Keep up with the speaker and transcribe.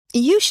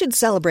You should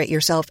celebrate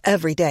yourself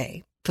every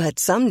day, but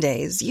some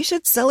days you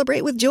should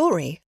celebrate with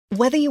jewelry.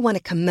 Whether you want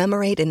to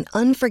commemorate an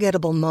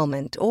unforgettable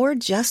moment or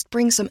just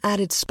bring some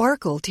added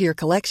sparkle to your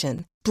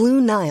collection,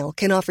 Blue Nile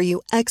can offer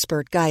you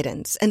expert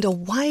guidance and a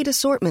wide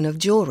assortment of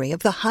jewelry of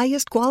the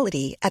highest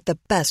quality at the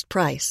best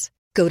price.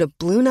 Go to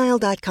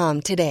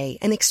BlueNile.com today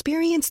and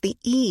experience the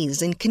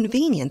ease and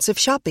convenience of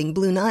shopping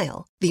Blue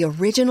Nile, the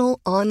original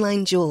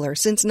online jeweler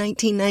since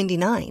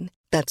 1999.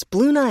 That's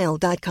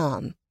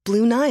BlueNile.com.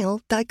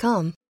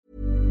 BlueNile.com.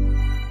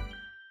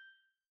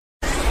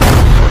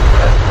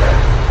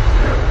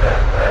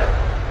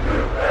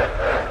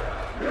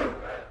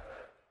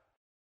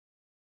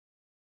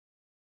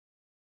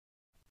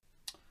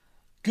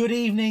 Good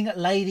evening,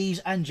 ladies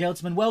and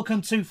gentlemen.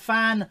 Welcome to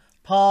Fan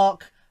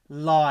Park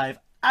Live.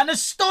 An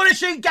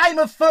astonishing game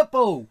of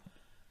football.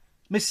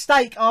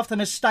 Mistake after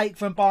mistake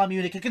from Bayern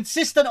Munich. A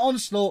consistent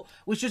onslaught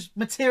which has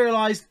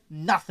materialised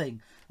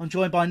nothing. I'm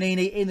joined by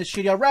Nini in the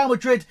studio. Real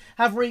Madrid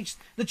have reached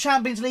the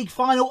Champions League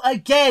final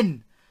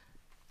again.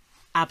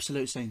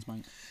 Absolute scenes,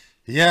 mate.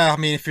 Yeah, I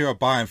mean, if you're a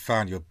Bayern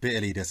fan, you're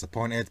bitterly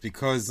disappointed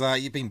because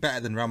you've been better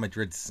than Real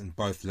Madrid's in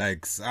both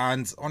legs.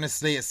 And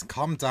honestly, it's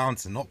come down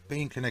to not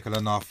being clinical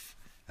enough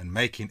and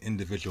making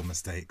individual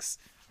mistakes.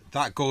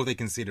 That goal they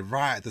conceded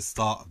right at the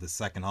start of the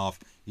second half,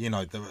 you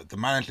know, the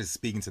manager's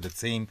speaking to the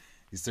team.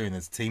 He's doing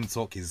his team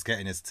talk. He's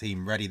getting his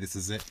team ready. This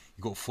is it.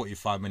 You've got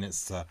 45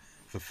 minutes to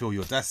fulfill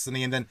your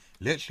destiny. And then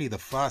literally the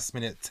first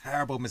minute,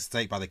 terrible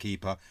mistake by the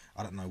keeper.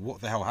 I don't know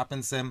what the hell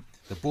happened to him.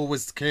 The ball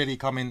was clearly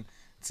coming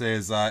to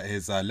his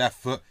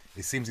left foot.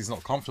 It seems he's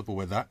not comfortable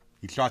with that.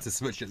 He tried to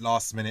switch it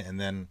last minute and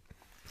then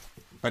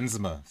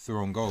Benzema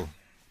threw on goal.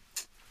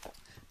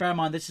 Bear in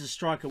mind, this is a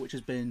striker which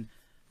has been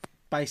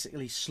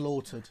basically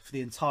slaughtered for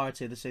the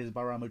entirety of the season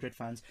by Real Madrid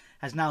fans,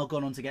 has now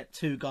gone on to get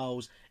 2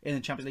 goals in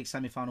the Champions League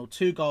semi-final.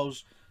 2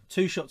 goals,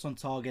 2 shots on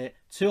target,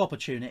 2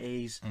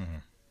 opportunities. Mm-hmm.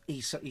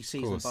 He sees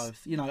them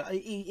both. You know,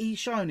 he's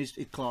shown his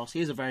class.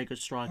 He is a very good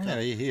striker.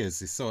 Yeah, he is.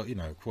 He's so, you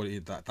know, quality.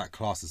 That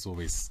class is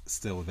always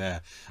still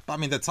there. But I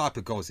mean, the type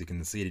of goals he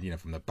conceded, you know,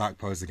 from the back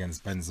post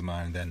against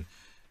Benzema, and then,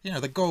 you know,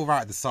 the goal right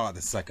at the start of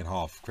the second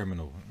half,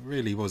 criminal. It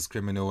really was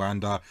criminal,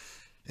 and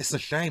it's a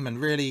shame. And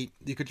really,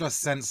 you could just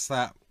sense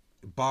that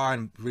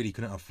Bayern really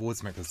couldn't afford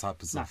to make those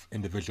types of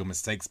individual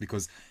mistakes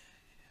because,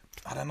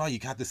 I don't know, you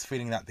had this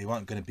feeling that they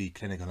weren't going to be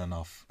clinical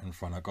enough in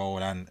front of goal,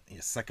 and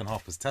the second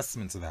half was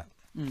testament to that.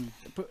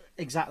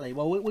 Exactly.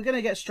 Well, we're going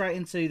to get straight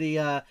into the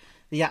app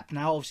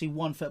now. Obviously,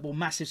 OneFootball,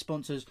 massive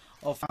sponsors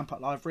of Fan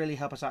Park Live, really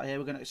help us out here.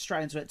 We're going to get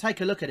straight into it.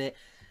 Take a look at it.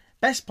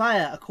 Best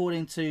player,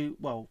 according to,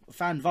 well,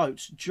 fan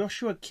votes,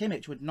 Joshua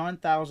Kimmich with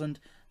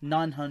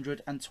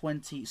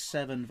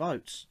 9,927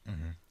 votes.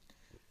 Mm-hmm.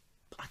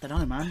 I don't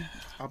know, man.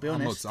 I'll be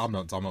honest. I'm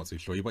not too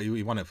sure. But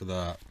he won it in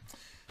the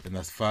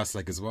first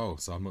leg as well,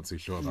 so I'm not too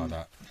sure about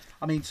that.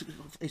 I mean,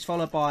 he's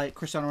followed by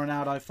Cristiano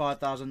Ronaldo,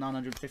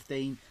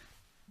 5,915.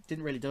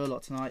 Didn't really do a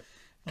lot tonight.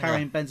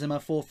 Karim Benzema,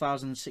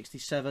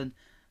 4,067.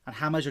 And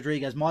James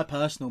Rodriguez, my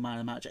personal man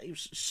of the match. He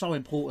was so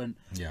important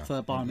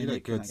for Bayern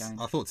Munich in that game.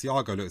 I thought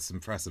Thiago looked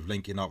impressive,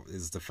 linking up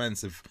his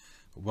defensive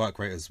work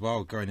rate as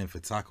well, going in for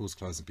tackles,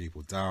 closing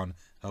people down,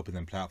 helping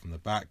them play out from the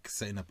back,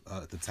 setting up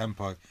the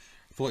tempo. I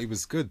thought he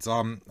was good.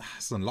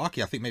 It's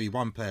unlucky. I think maybe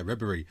one player,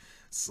 Ribery,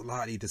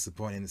 slightly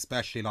disappointing,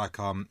 especially like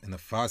in the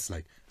first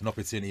leg, an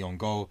opportunity on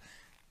goal,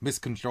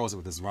 miscontrols it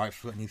with his right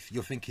foot, and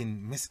you're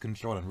thinking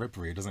miscontrol and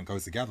Ribery, it doesn't go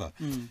together.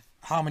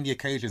 How many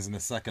occasions in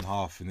the second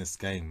half in this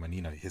game when,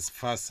 you know, his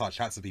first touch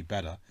had to be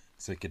better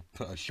so he could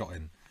put a shot in,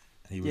 and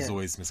he was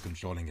always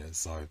miscontrolling it.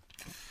 So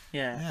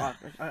I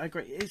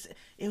agree.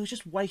 It was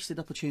just wasted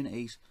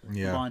opportunities.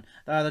 Yeah,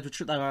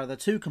 they were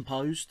too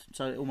composed,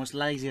 so almost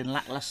lazy and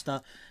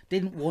lackluster.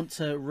 Didn't want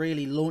to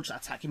really launch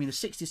that attack. I mean, the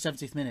 60th,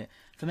 70th minute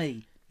for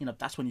me, you know,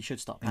 that's when you should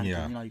start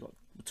panicking. You know, you got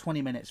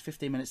 20 minutes,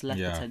 15 minutes left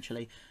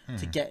potentially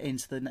to get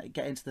into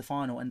the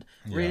final, and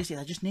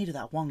realistically, they just needed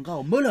that one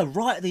goal. Muller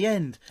right at the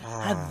end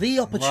had the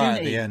opportunity. Right at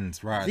the end.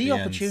 The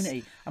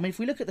opportunity. I mean, if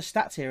we look at the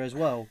stats here as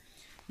well,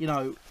 you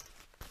know,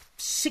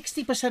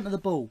 60% of the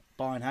ball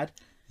Bayern had.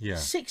 Yeah,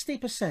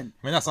 60%. I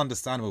mean, that's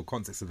understandable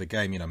context of the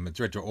game. You know,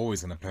 Madrid are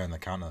always going to play on the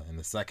counter in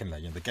the second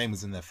leg. You know, the game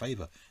was in their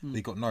favour.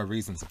 They got no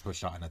reason to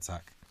push out an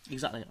attack.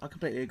 Exactly, I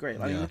completely agree.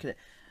 Like, you look at it.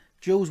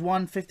 Jules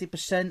won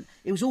 50%.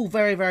 It was all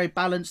very, very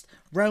balanced.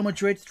 Real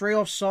Madrid, 3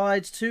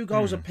 offsides, 2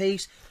 goals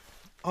apiece.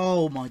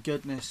 Oh my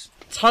goodness!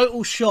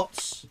 Total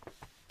shots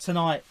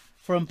tonight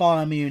from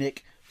Bayern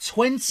Munich: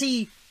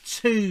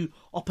 22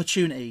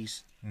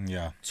 opportunities.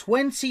 Yeah,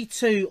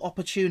 22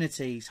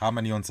 opportunities. How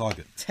many on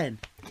target? 10.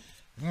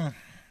 Yeah,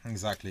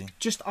 exactly.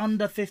 Just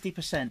under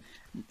 50%.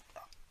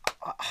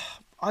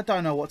 I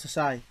don't know what to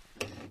say.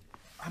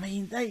 I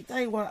mean,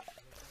 they were.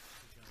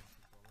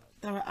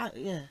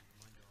 Yeah.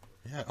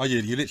 Yeah. Oh,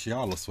 you literally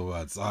are lost for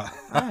words.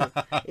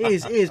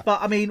 It is.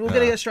 But I mean, we're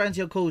going to get straight into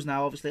your calls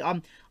now. Obviously,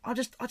 I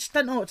just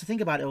don't know what to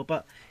think about it all.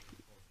 But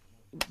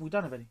we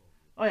don't have any.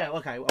 Oh yeah,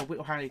 okay.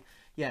 Apparently,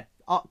 yeah.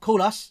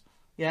 Call us.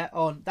 Yeah,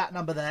 on that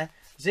number there,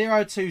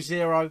 020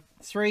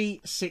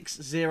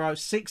 360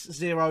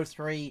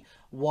 603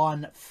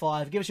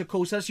 01415. Give us your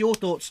call. So that's your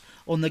thoughts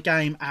on the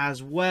game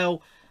as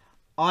well.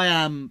 I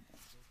am...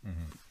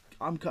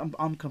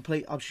 I'm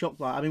complete. I'm shocked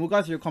by it. I mean, we'll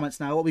go through your comments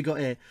now. What we got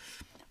here?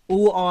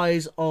 All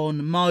eyes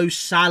on Mo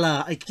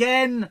Salah.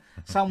 Again,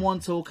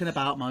 someone talking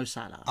about Mo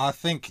Salah. I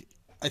think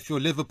if you're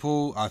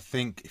Liverpool,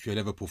 if you're a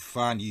Liverpool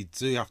fan, you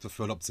do have to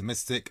feel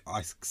optimistic.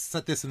 I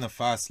said this in the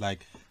first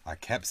leg. I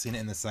kept seeing it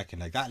in the second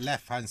leg. That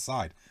left-hand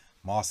side,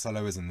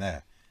 Marcelo isn't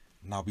there.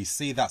 Now, we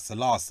see that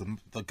Salah,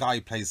 the guy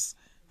who plays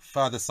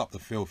furthest up the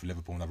field for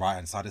Liverpool on the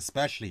right-hand side,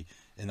 especially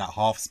in that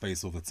half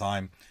space all the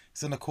time.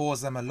 It's going to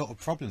cause them a lot of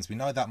problems. We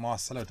know that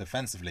Marcelo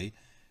defensively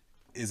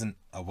isn't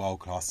a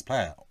world-class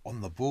player.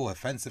 On the ball,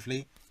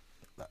 offensively,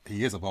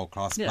 he is a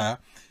world-class player.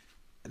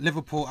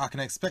 Liverpool, I can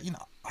expect,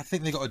 I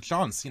think they got a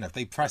chance, if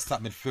they press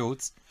that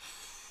midfield.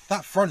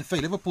 That front three,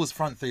 Liverpool's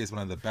front three is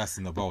one of the best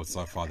in the world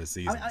so far this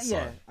season.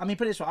 I mean,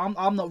 put it this way,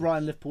 I'm not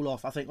writing Liverpool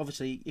off. I think,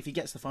 obviously, if he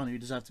gets the final, he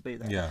deserves to be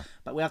there. Yeah.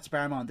 But we have to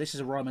bear in mind, this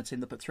is a Roma team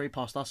that put 3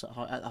 past us at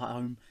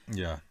home.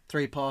 Yeah.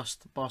 3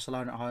 past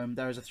Barcelona at home.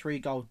 There is a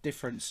 3-goal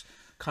difference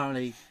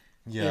currently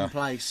in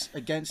place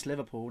against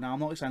Liverpool. Now, I'm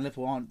not saying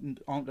Liverpool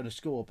aren't going to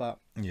score, but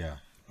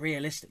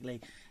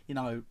realistically,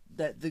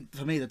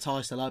 for me, the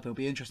tie's still open. It'll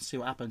be interesting to see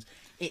what happens.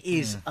 It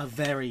is a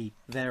very,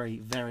 very,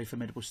 very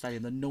formidable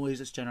stadium. The noise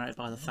that's generated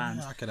by the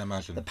fans. I can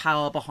imagine. The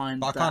power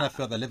behind But I kind of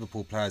feel the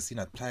Liverpool players,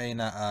 playing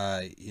at,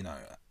 at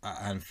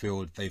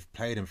Anfield, they've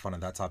played in front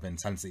of that type of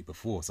intensity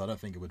before, so I don't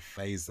think it would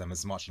faze them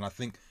as much. And I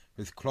think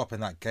with Klopp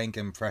and that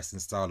Gengen pressing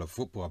style of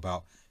football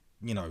about,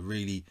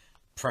 really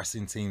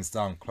pressing teams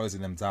down,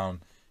 closing them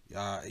down,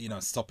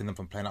 stopping them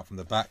from playing out from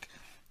the back,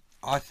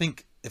 I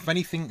think, if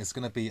anything, it's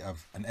going to be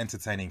an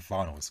entertaining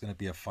final. It's going to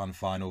be a fun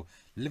final.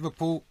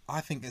 Liverpool,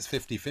 I think it's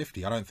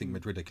 50-50. I don't think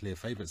Madrid are clear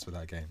favourites for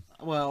that game.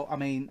 Well, I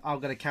mean, I'm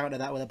going to counter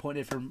that with a point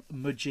here from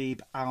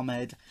Mujib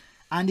Ahmed.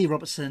 Andy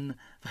Robertson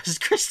versus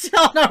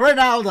Cristiano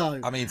Ronaldo.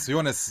 I mean, to be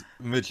honest,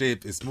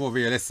 Mujib is more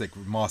realistic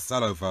with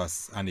Marcelo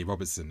versus Andy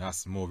Robertson.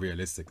 That's more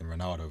realistic than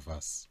Ronaldo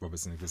versus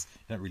Robertson, because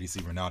you don't really see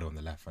Ronaldo on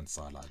the left-hand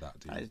side like that,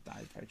 do you?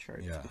 That is very true,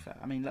 to be fair.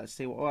 I mean, let's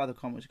see what other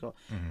comments we've got.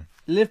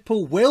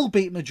 Liverpool will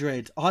beat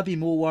Madrid. I'd be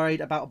more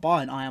worried about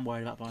Bayern. I am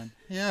worried about Bayern.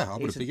 Yeah, I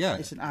would be,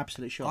 It's an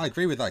absolute shock. I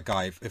agree with that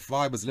guy. If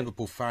I was a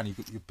Liverpool fan,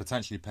 you're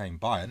potentially playing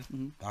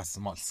Bayern. That's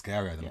much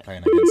scarier than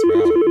playing against Real.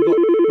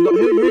 We've got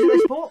who is it they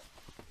support?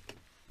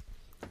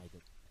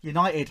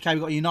 United. Okay,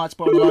 we've got a United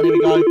spot on the line. Here we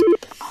go.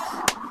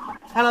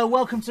 Hello,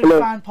 welcome to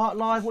Fan Park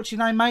Live. What's your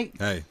name, mate?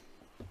 Hey.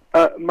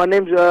 My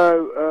name's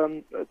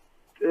Gaurav.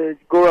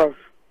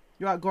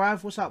 You right,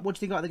 Gaurav? What's up? What do you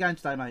think about the game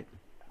today, mate?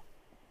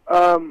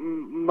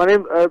 My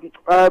name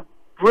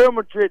Real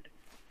Madrid.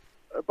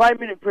 Bayern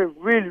Munich played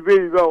really,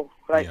 really well.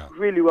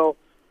 Really well.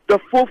 The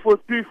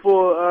 4-4-2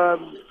 for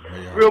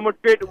Real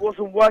Madrid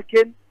wasn't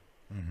working.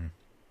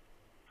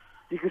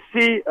 You could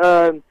see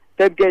them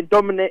getting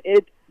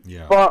dominated.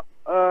 Yeah. But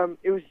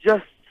it was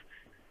just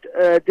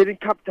they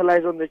didn't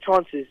capitalise on the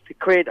chances to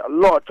create a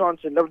lot of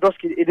chances.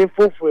 Lewandowski, it didn't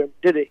fall for him,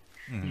 did it?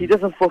 He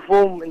doesn't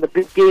perform in the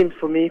big games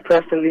for me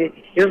personally.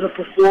 He doesn't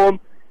perform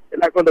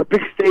on the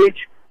big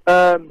stage.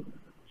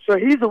 So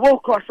he's a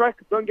world class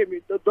striker. Don't get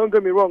me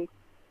wrong,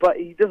 but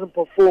he doesn't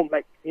perform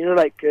like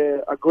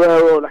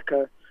Aguero, like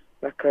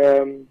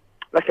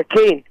a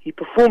Kane. He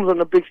performs on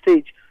the big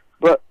stage,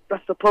 but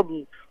that's the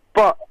problem.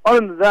 But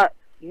other than that,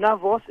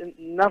 Navas,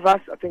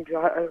 I think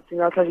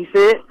that's how you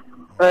say it.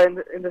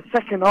 In the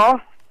second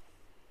half,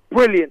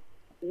 brilliant,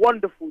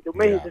 wonderful.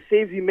 The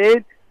saves he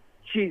made,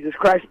 Jesus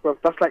Christ, bro,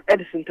 that's like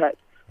Edison type.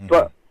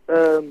 But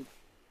other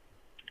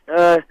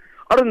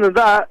than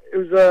that, it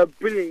was a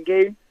brilliant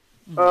game.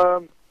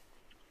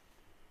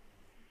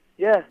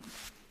 Yeah.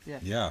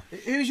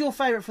 Who's your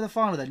favourite for the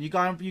final then? You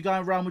going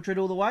Real Madrid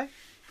all the way?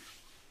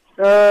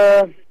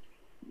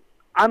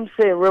 I'm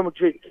saying Real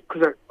Madrid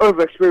because they're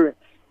over-experienced.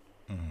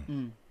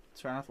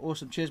 That's fair enough.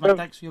 Awesome. Cheers, mate.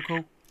 Thanks for your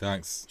call.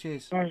 Thanks.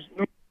 Cheers.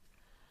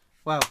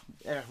 Well,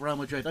 Real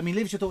Madrid. I mean,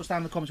 leave us your thoughts down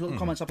in the comments. We've got the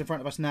comments up in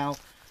front of us now.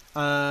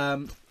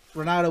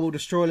 Ronaldo will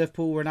destroy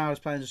Liverpool. Ronaldo's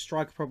playing as a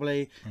striker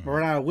probably.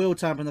 Ronaldo will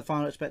turn up in the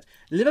final. Expect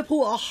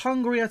Liverpool are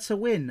hungrier to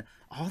win.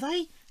 Are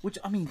they? Which,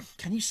 I mean,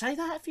 can you say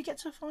that if you get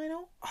to a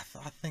final? I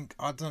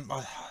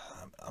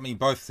mean,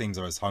 both teams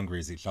are as hungry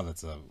as each other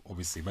to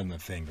obviously win the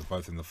thing. They're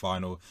both in the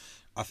final.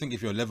 I think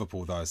if you're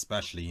Liverpool, though,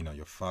 especially,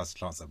 your first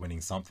chance at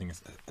winning something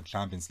is a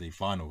Champions League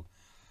final.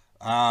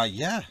 I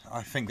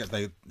think that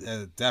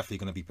they're definitely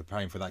going to be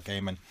preparing for that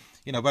game. And,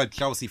 we're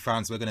Chelsea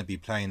fans. We're going to be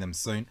playing them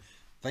soon.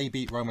 They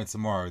beat Roma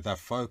tomorrow. Their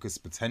focus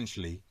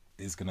potentially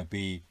is going to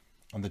be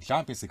on the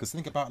Champions League. Because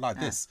think about it like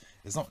this.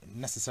 It's not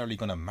necessarily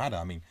going to matter.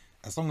 I mean,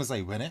 as long as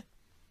they win it,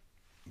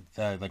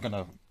 they're going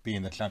to be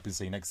in the Champions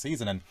League next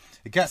season. And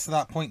it gets to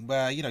that point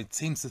where,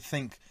 teams to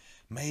think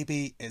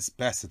maybe it's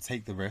best to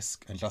take the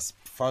risk and just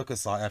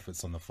focus our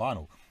efforts on the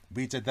final.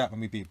 We did that when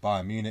we beat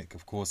Bayern Munich.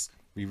 Of course,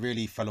 we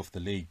really fell off the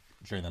league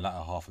during the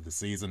latter half of the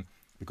season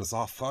because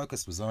our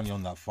focus was only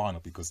on that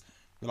final, because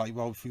we're like,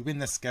 well, if we win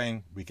this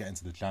game, we get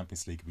into the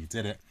Champions League. We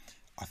did it.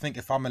 I think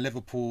if I'm a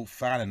Liverpool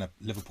fan and a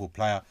Liverpool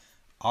player,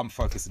 I'm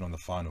focusing on the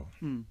final.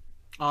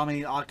 I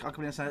mean, I couldn't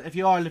understand. If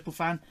you are a Liverpool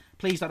fan,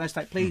 please don't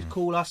hesitate. Please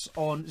call us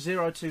on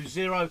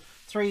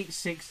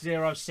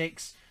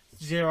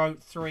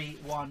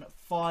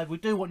 020-3606-0315. We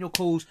do want your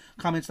calls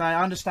coming today.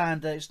 I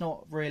understand that it's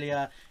not really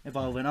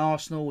involving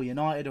Arsenal or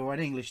United or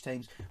any English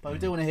teams, but we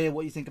do want to hear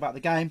what you think about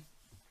the game.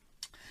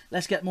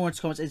 Let's get more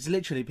into comments. It's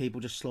literally people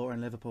just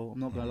slaughtering Liverpool.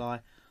 I'm not going to lie.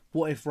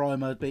 What if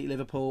Roma beat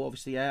Liverpool?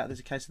 Obviously, yeah, there's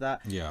a case of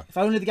that. Yeah. If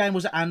only the game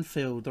was at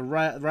Anfield, the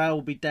Real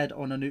would be dead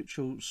on a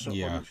neutral sort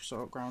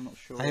of ground. Not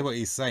sure. I hear what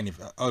he's saying. If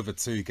over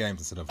 2 games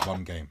instead of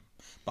 1 game,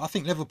 but I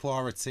think Liverpool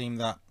are a team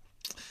that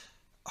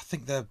I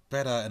think they're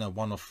better in a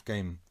one-off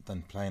game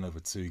than playing over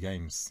 2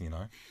 games. You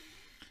know,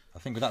 I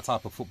think with that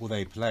type of football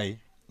they play,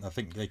 I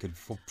think they could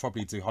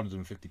probably do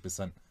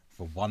 150%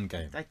 for 1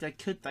 game. They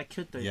could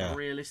do. Yeah. But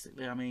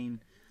realistically, I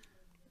mean,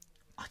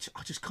 I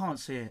just can't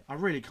see it. I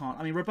really can't.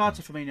 I mean,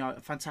 Roberto Firmino,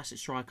 a fantastic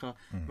striker,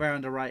 very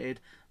underrated.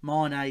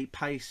 Mane,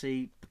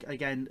 pacey,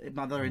 again,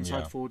 another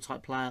inside forward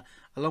type player.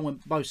 Along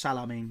with Mo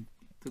Salah, I mean,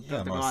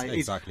 the guy.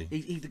 Exactly.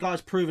 The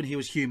guy's proven he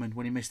was human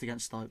when he missed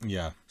against Stoke.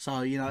 Yeah.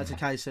 So, you know, it's a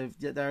case of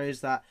there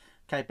is that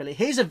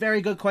capability. Here's a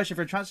very good question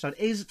for a transfer.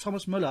 Is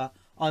Thomas Muller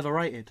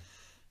overrated?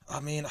 I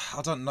mean,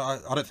 I don't know.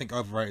 I don't think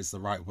overrated is the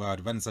right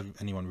word. When's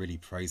anyone really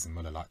praising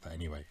Muller like that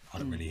anyway? I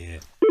don't really hear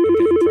him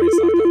getting praised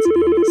like that, to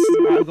be honest.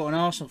 Right, we've got an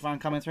Arsenal fan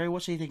coming through.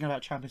 What's he thinking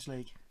about Champions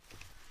League?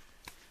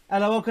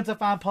 Hello, welcome to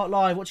Fan Pot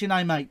Live. What's your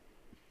name, mate?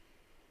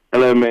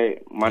 Hello,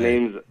 mate. My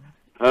name's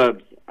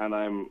Herbs, and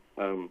I'm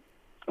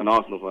an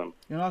Arsenal fan.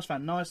 You're an Arsenal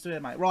fan. Nice to hear,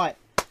 mate. Right.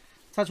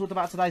 Tell us what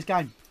about today's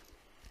game.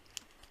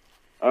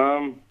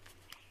 I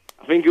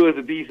think it was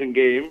a decent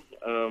game.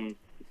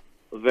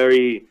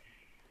 Very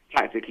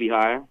tactically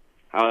high.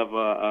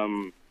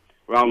 However,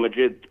 Real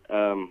Madrid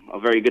are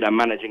very good at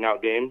managing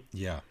out games.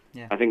 Yeah.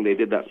 I think they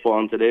did that spot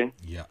on today.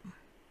 Yeah.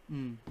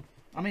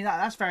 I mean,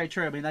 that's very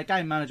true. I mean, their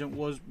game management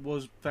was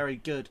very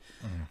good.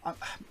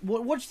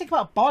 What do you think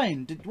about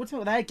Bayern? What do you think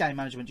about their game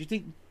management? Do you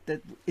think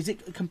that is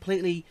it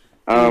completely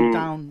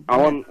down? I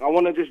want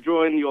to just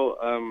draw in your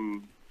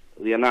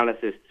the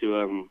analysis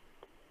to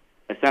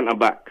a centre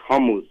back,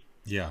 Hummels.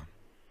 Yeah.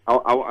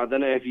 I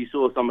don't know if you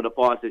saw some of the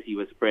passes he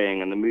was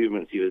spraying and the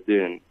movements he was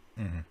doing.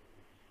 Mm-hmm.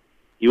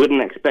 You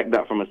wouldn't expect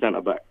that from a centre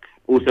back.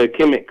 Also,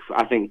 Kimmich,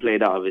 I think,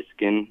 played out of his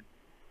skin.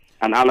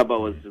 And Alaba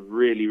was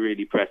really,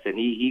 really pressing.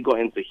 He got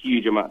into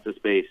huge amounts of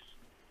space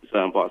in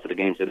certain parts of the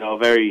game. So they were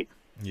very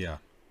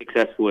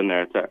successful in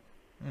their attack.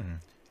 Mm-hmm.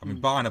 I mean,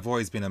 Bayern have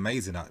always been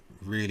amazing at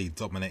really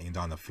dominating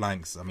down the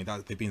flanks. I mean,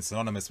 they've been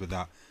synonymous with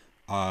that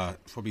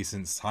probably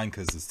since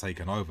Heinkes has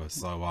taken over.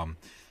 So,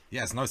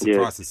 it's no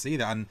surprise to see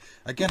that. And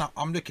again,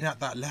 I'm looking at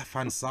that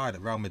left-hand side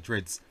at Real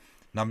Madrid's.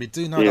 Now, we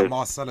do know that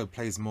Marcelo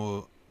plays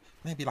more,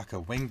 maybe like a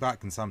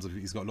wing-back in terms of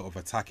he's got a lot of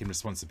attacking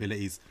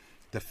responsibilities.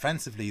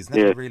 Defensively, he's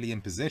never really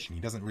in position.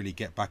 He doesn't really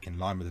get back in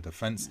line with the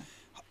defence.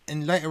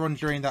 And later on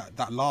during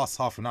that last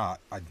half an hour,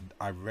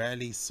 I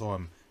rarely saw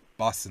him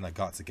busting the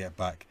gut to get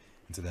back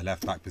into the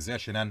left-back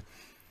position. And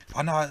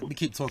I know we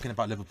keep talking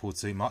about Liverpool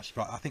too much,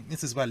 but I think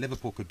this is where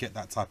Liverpool could get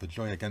that type of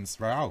joy against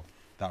Real,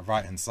 that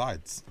right-hand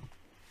sides.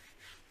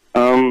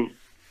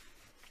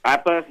 I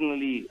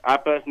personally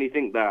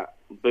think that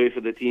both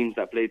of the teams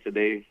that played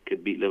today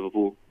could beat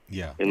Liverpool.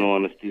 Yeah. In all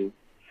honesty,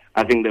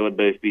 I think they would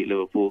both beat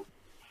Liverpool.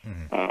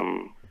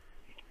 Mm-hmm.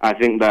 I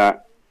think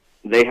that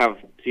they have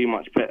too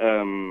much.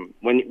 When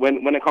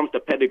it comes to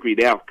pedigree,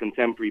 they have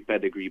contemporary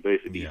pedigree.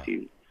 Both of these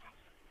teams,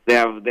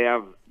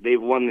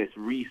 they've won this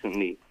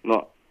recently.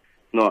 Not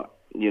like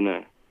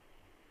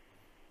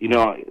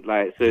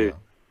so.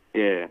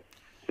 Yeah.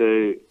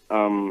 So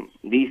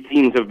these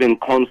teams have been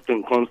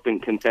constant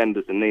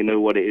contenders, and they know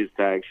what it is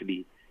to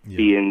actually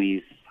be in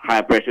these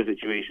high pressure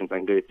situations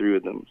and go through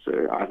with them.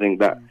 So I think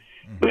that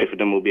both of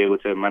them will be able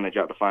to manage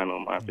out the final,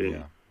 in my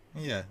opinion.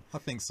 Yeah, I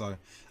think so.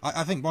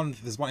 I think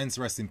there's one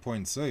interesting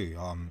point too.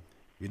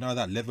 We know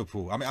that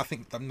Liverpool. I mean,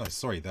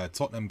 the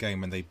Tottenham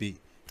game when they beat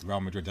Real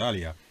Madrid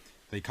earlier,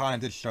 they kind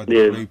of did show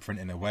the blueprint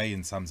in a way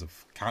in terms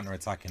of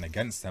counter-attacking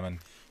against them. And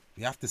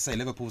we have to say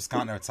Liverpool's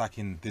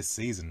counter-attacking this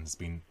season has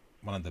been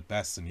one of the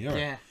best in Europe.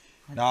 Yeah.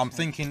 Now I'm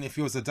thinking if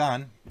you're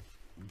Zidane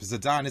is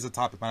a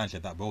type of manager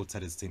that will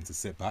tell his team to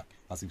sit back,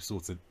 as we saw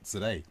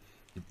today.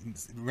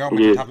 Real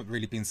Madrid haven't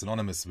really been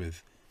synonymous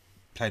with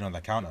playing on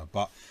the counter,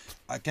 but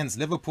against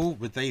Liverpool,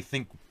 would they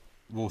think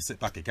we'll sit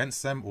back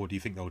against them, or do you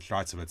think they'll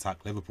try to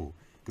attack Liverpool?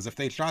 Because if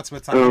they try to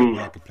attack Liverpool,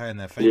 they could play in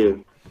their favour.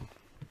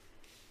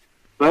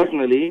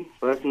 Personally,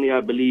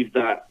 I believe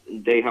that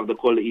they have the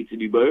quality to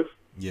do both.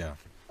 Yeah.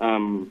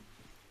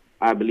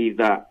 I believe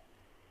that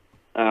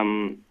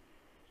their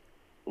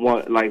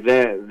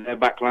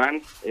back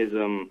line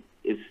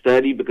is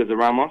sturdy because of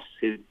Ramos.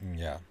 His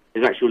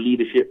actual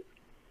leadership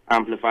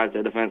amplifies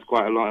their defense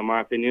quite a lot, in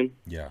my opinion.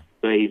 Yeah.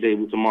 So he's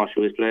able to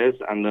marshal his players,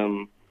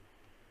 and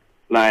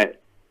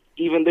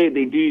even though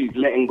they do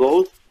let in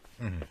goals,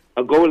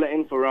 a goal let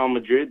in for Real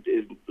Madrid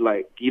is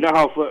like, you know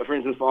how for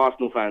instance for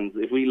Arsenal fans,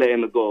 if we let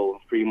in a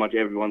goal, pretty much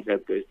everyone's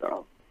head goes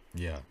down.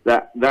 Yeah.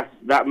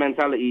 That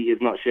mentality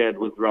is not shared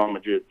with Real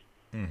Madrid.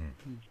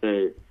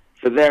 So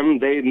for them,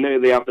 they know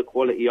they have the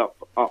quality up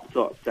top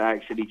to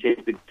actually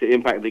to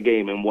impact the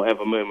game in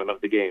whatever moment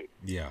of the game.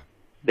 Yeah.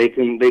 They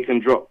can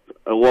drop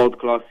a world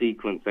class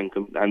sequence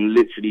and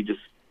literally just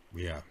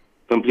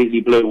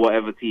completely blow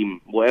whatever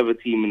team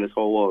in this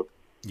whole world.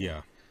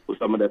 Yeah. With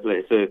some of their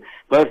players. So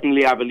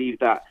personally, I believe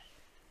that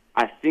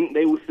I think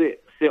they will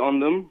sit on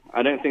them.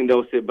 I don't think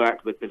they'll sit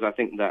back because I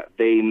think that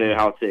they know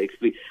how to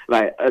exploit.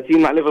 Like a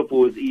team like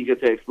Liverpool is easier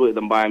to exploit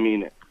than Bayern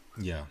Munich.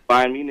 Yeah.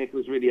 Bayern Munich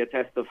was really a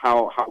test of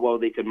how well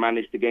they could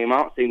manage the game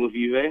out. Same with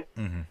Juve,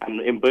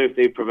 and in both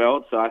they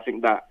prevailed. So I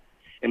think that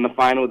in the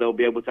final they'll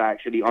be able to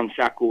actually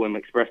unshackle and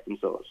express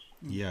themselves.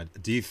 Yeah.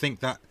 Do you think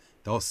that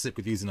they'll stick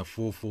with using a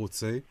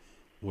 4-4-2,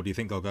 or do you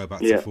think they'll go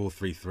back to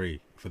 4-3-3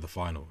 for the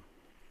final?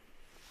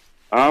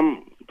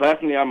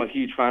 Personally, I'm a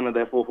huge fan of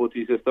their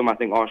 4-4-2 system. I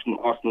think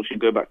Arsenal should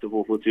go back to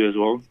 4-4-2 as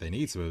well. They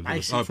need to.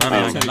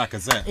 Aubameyang and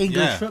Lacazette.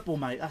 English football,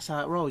 mate. That's how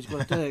it rolls. You've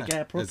got to do it.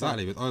 Get it proper.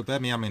 Exactly. With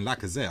Aubameyang and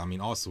Lacazette, I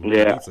mean, Arsenal need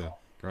to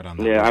go down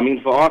that road. I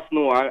mean, for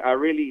Arsenal, I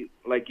really,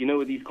 like,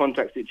 with these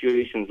contract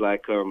situations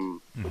like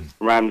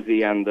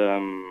Ramsey and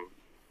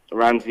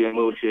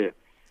Wilshere,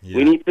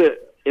 we need to,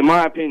 in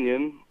my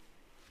opinion,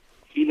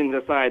 feelings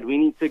aside, we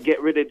need to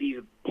get rid of these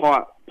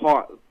part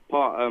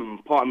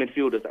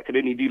midfielders that can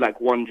only do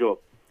like one job.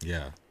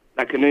 Yeah.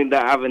 That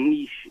have a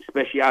niche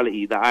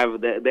speciality. They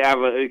have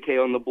a okay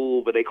on the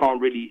ball, but they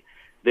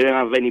don't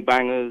have any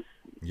bangers.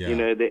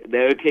 Yeah.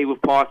 They're okay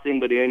with passing,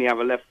 but they only have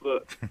a left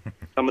foot.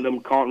 Some of them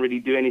can't really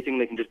do anything.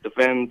 They can just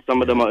defend.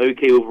 Some of them are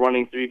okay with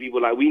running through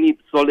people. Like, we need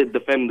solid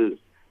defenders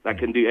that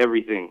can do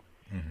everything.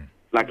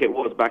 Like it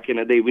was back in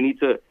the day. We need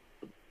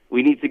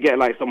to get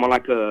like someone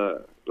like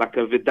a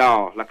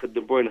Vidal, like a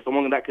De Bruyne,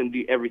 someone that can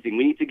do everything.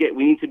 We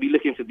need to be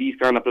looking for these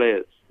kind of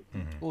players.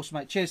 Awesome,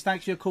 mate. Cheers.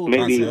 Thanks for your call.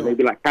 Maybe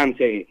like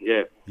Kante.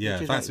 Yeah. Yeah.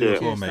 Cheers, Thanks mate. for your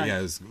call, Cheers, mate. thanks. Yeah,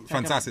 it was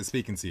fantastic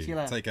speaking to See you you.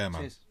 later. Take care,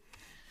 man. Cheers.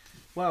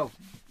 Well,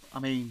 I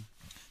mean,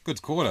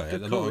 Good caller.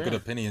 Good a call, lot of good yeah.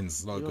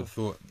 opinions, a lot of good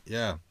thought.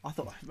 Yeah. I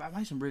thought I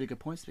made some really good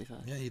points, to be fair.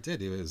 Yeah, he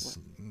did. It was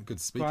good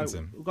speaking Right, to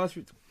him. we'll go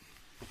through.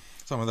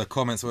 Some of the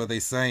comments, what are they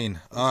saying?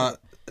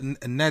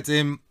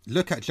 Nedim,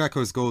 look at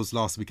Jacko's goals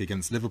last week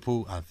against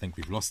Liverpool. I think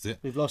we've lost it.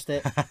 We've lost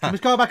it. Can we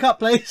go back up,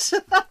 please?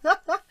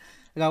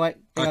 No, wait.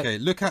 Okay,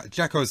 look at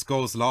Jacko's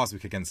goals last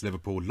week against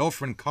Liverpool.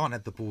 Lovren can't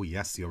head the ball.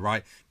 Yes, you're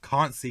right.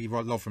 Can't see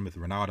Lovren with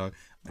Ronaldo.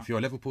 If you're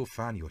a Liverpool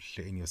fan, you're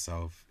shitting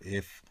yourself.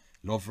 If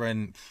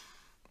Lovren,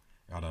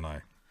 I don't know.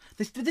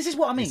 This is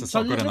what I mean. It's just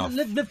So not good enough.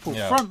 Liverpool,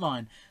 Yeah. front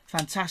line,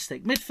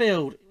 fantastic.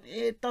 Midfield,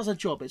 it does a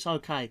job. It's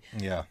okay.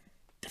 Yeah.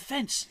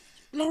 Defence,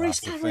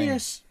 Lloris That's the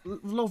Karius,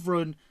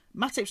 Lovren.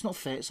 Matip's not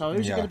fit, so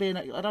who's Yeah. going to be in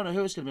it? I don't know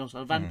who it's going to be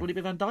also. Would it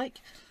be Van Dijk?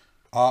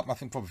 I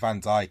think probably Van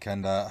Dijk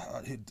and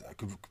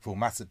will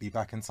Matip be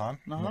back in time?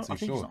 No, I'm not I too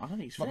think sure. I don't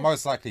think he's But fit.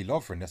 most likely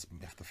Lovren.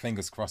 If the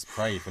fingers crossed,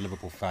 pray for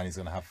Liverpool fan, he's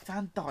going to have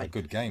Van Dijk, a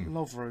good game.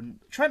 Lovren,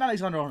 Trent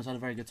Alexander-Arnold's had a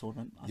very good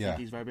tournament. I think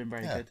he's been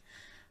very good.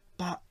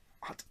 But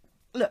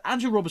look,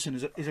 Andrew Robertson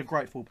is a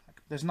great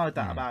fullback. There's no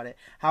doubt about it.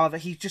 However,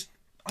 I just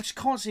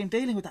can't see him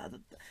dealing with that.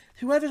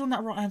 Whoever's on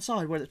that right hand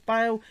side, whether it's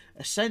Bale,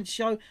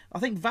 Asensio, I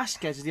think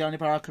Vasquez is the only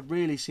player I could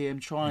really see him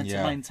trying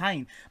to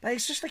maintain. But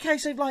it's just a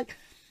case of like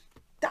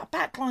that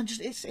back line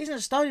just isn't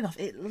stone enough.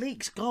 It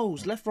leaks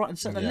goals left, right, and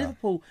centre. Yeah.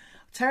 Liverpool.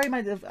 Terry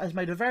has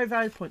made a very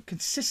valid point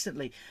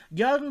consistently.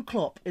 Jurgen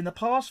Klopp, in the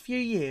past few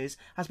years,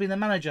 has been the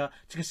manager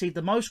to concede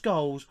the most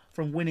goals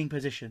from winning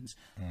positions.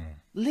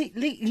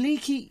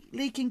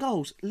 Leaking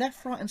goals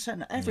left, right, and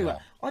centre everywhere.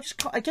 Yeah. I just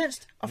can't,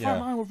 against a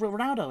front line with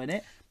Ronaldo in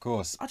it. Of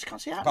course. I just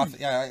can't see it happening. But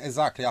yeah,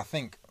 exactly. I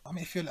think,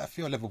 if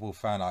you're a Liverpool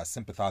fan, I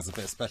sympathise a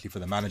bit, especially for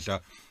the manager.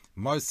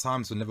 Most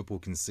times when Liverpool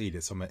concede,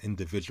 it's from an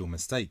individual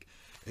mistake.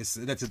 There's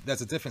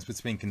a difference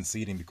between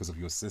conceding because of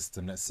your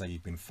system. Let's say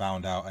you've been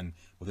found out and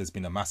there's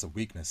been a massive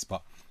weakness,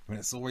 but when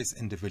it's always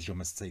individual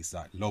mistakes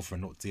like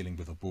Lovren not dealing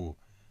with the ball,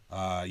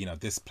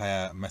 this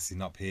player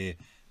messing up here,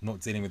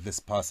 not dealing with this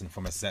person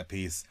from a set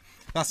piece.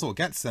 That's what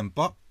gets them.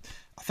 But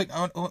I think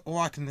all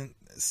I can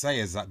say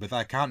is that with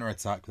their counter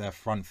attack, their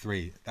front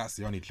three, that's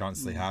the only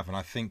chance they have, and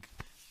I think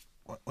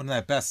on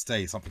their best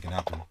day something can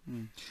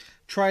happen.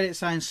 Trade it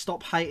saying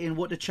stop hating.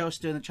 What did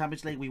Chelsea do in the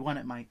Champions League? We won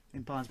it, mate,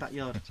 in Bayern's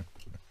backyard.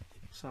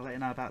 So I'll let you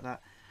know about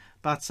that.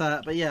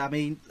 But yeah, I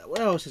mean, what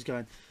else is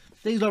going?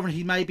 Dean Lovren,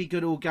 he may be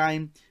good all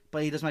game,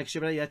 but he does make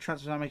sure. Yeah,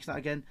 transfer makes that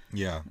again.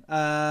 Yeah.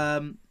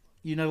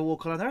 You know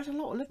what? There's a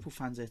lot of Liverpool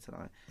fans here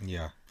tonight.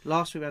 Yeah.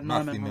 Last week we had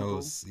 9 Matthew men on goal.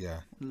 Mills. Yeah.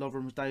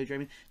 Lovren was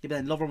daydreaming. Yeah, but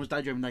then Lovren was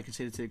daydreaming. They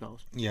conceded 2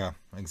 goals. Yeah.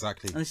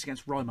 Exactly. And this is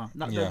against Roma.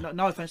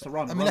 No offense to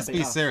Roma. I mean, Roma let's beat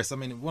be us. serious. I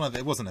mean,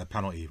 it wasn't a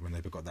penalty when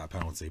they got that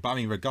penalty. But I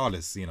mean,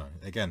 regardless,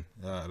 again,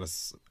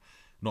 that's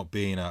not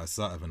being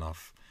assertive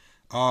enough.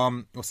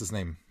 What's his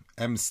name?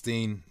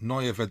 Emstein,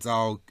 Neuer,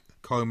 Vidal,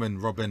 Coman,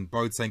 Robin,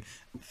 Boateng.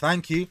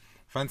 Thank you.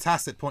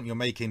 Fantastic point you're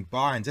making.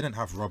 Bayern didn't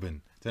have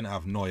Robin, didn't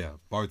have Neuer,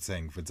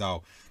 Boateng,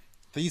 Vidal.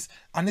 This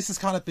has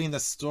kind of been the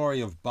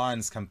story of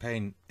Bayern's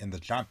campaign in the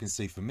Champions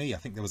League for me. I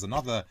think there was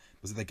it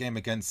the game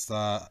against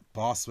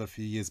Barca a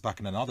few years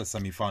back in another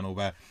semi-final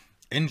where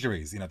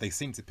injuries. They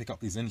seem to pick up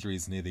these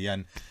injuries near the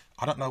end.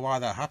 I don't know why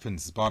that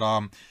happens, but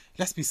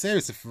let's be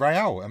serious. If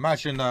Real,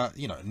 imagine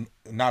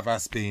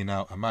Navas being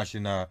out,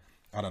 imagine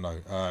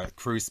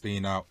Cruz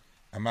being out,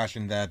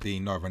 imagine there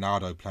being no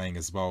Ronaldo playing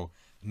as well,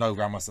 no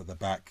Ramos at the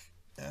back.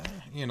 They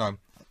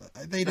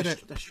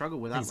struggle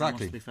with that.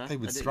 Exactly, Ramos, to be fair. they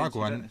would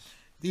struggle, and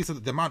these are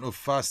the amount of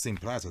first-team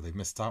players that they've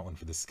missed out on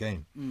for this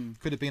game.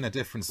 Could have been a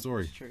different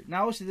story. That's true.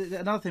 Now, obviously,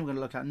 another thing we're going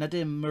to look at,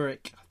 Nadim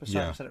Murik. I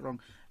said it wrong.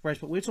 But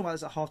we were talking about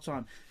this at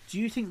half-time. Do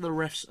you think the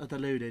refs are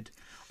deluded?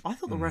 I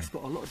thought the ref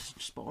got a lot of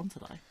spot on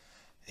today.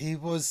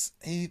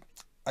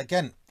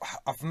 Again,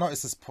 I've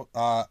noticed this,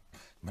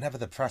 whenever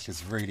the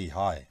pressure's really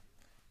high,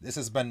 this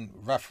has been,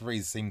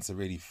 referees seem to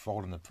really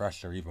fall under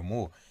pressure even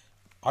more.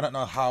 I don't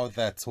know how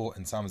they're taught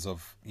in terms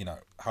of,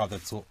 how they're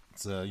taught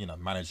to,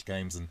 manage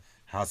games and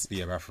how to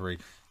be a referee.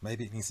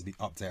 Maybe it needs to be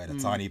updated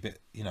a tiny bit,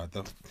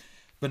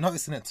 but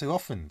noticing it too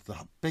often, the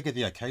bigger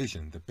the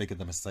occasion, the bigger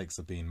the mistakes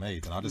are being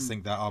made. And I just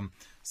think that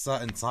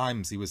certain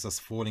times he was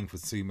just falling for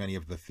too many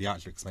of the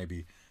theatrics,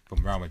 maybe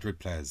from Real Madrid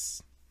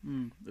players.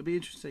 It'll be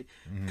interesting.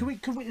 Can we?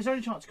 Is there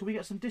any chance? Can we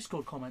get some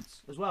Discord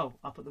comments as well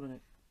up at the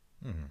minute?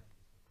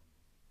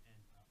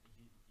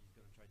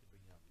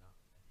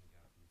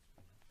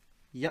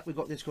 Yep, we've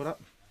got Discord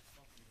up.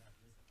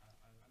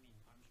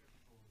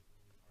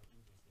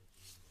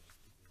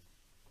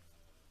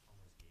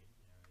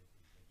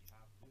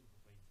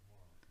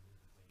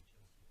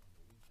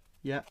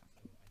 Yeah.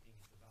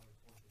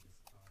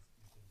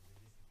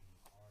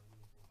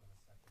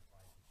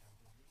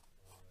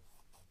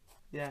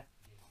 Yeah.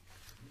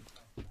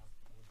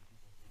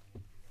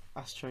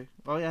 That's true.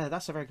 Oh yeah,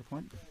 that's a very good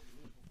point.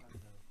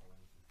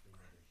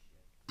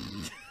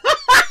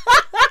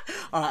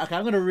 Alright, okay,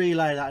 I'm going to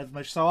relay that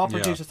information. So our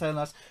producer's telling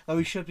us that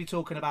we should be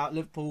talking about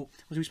Liverpool,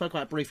 as we spoke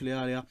about briefly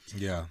earlier.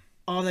 Yeah.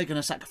 Are they going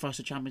to sacrifice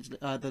the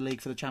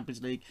league for the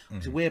Champions League?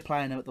 So we're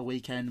playing them at the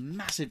weekend.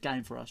 Massive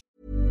game for us.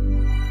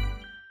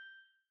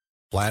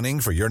 Planning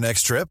for your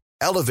next trip?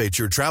 Elevate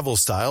your travel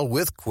style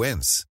with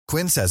Quince.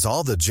 Quince has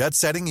all the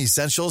jet-setting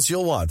essentials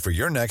you'll want for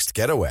your next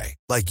getaway,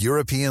 like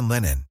European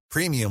linen,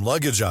 premium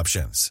luggage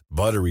options,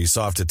 buttery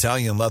soft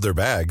Italian leather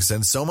bags,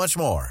 and so much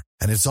more.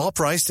 And it's all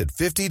priced at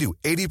 50 to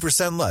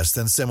 80% less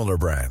than similar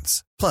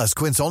brands. Plus,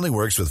 Quince only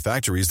works with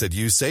factories that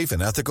use safe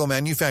and ethical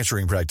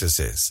manufacturing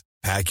practices.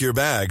 Pack your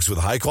bags with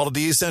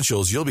high-quality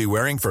essentials you'll be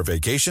wearing for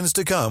vacations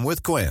to come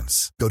with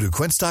Quince. Go to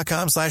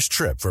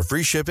quince.com/trip for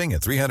free shipping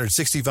and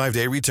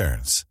 365-day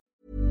returns.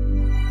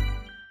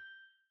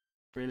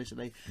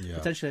 Realistically,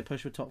 potentially a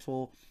push for top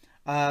four.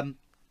 But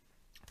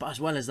as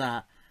well as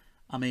that,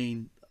 I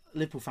mean,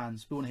 Liverpool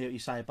fans, we want to hear what you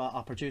say, but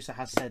our producer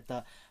has said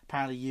that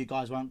apparently you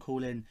guys won't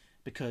call in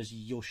because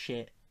you're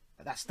shit.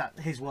 That's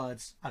his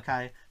words,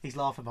 okay? He's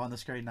laughing behind the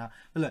screen now.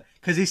 But look,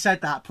 because he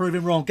said that, prove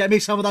him wrong. Get me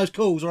some of those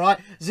calls, all right?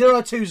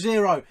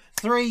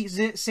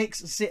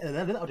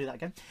 020-360... I'll do that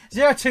again.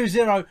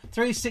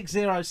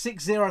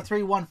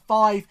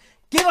 020-360-60315.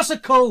 Give us a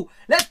call.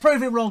 Let's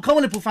prove him wrong. Come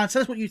on, Liverpool fans.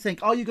 Tell us what you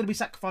think. Are you going to be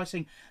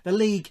sacrificing the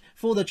league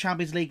for the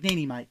Champions League?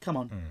 Nini, mate, come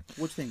on. What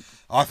do you think?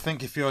 I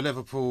think if you're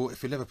Liverpool,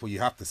 you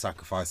have to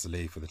sacrifice the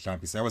league for the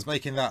Champions League. I was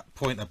making that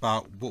point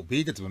about what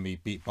we did when we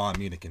beat Bayern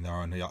Munich in their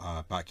own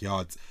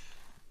backyard.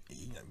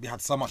 We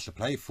had so much to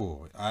play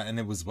for, and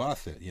it was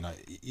worth it.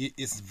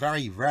 It's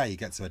very rare you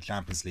get to a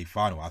Champions League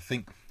final. I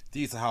think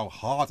due to how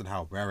hard and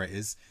how rare it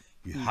is,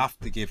 you have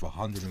to give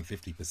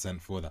 150%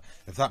 for that.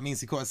 If that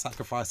means you've got to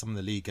sacrifice some of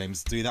the league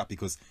games, do that,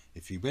 because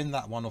if you win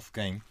that one-off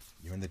game,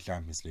 you're in the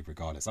Champions League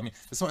regardless. I mean,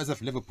 it's not as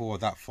if Liverpool are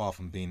that far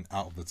from being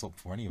out of the top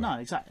four anyway. No,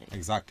 exactly.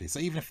 Exactly. So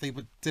even if they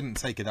didn't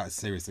take it that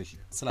seriously, they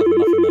still have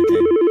enough in their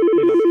game.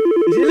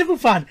 Is he a Liverpool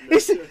fan?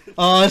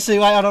 Oh, I see.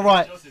 Wait, on the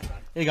right. Here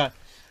you go.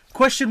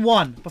 Question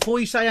 1.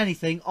 Before you say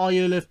anything, are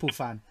you a Liverpool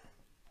fan?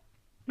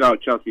 No,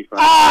 Chelsea fan.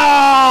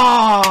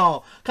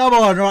 Oh! Come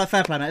on. All right,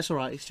 fair play, mate. It's all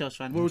right. He's a Chelsea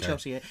fan. We're all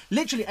Chelsea here.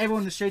 Literally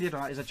everyone in the studio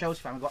tonight is a Chelsea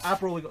fan. We've got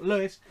Abril, we've got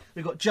Lewis,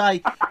 we've got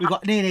Jay, we've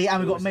got Nini, and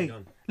we've got me.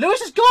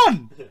 Lewis is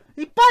gone!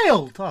 He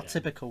bailed! Oh,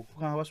 typical.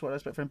 Oh, that's what I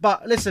expect from him.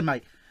 But listen,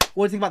 mate.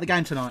 What do you think about the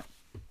game tonight?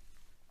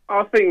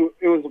 I think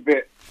it was a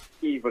bit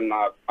even.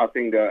 I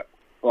think the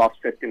last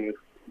 15 minutes,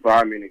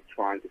 Bayern Munich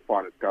trying to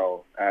find a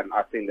goal, and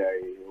I think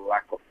the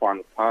lack of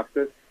final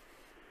passes.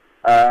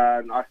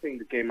 And I think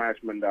the game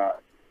management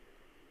that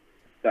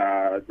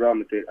Real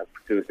Madrid has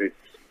produced is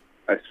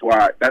that's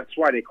why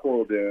they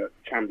call the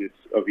champions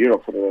of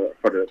Europe for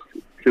the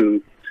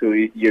two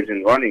years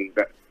in running.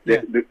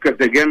 Because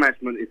the game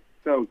management is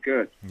so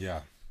good.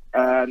 Yeah.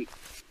 And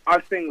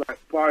I think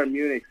Bayern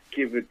Munich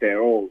give it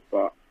their all,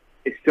 but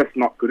it's just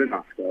not good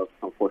enough, though,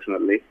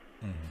 unfortunately.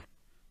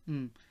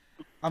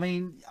 I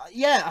mean,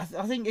 yeah,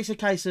 I think it's a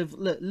case of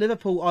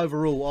Liverpool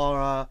overall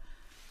are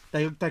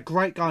they're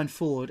great going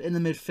forward in the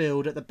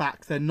midfield, at the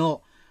back. They're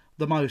not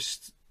the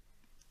most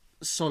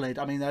solid.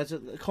 I mean, there's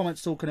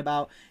comments talking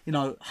about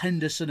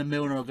Henderson and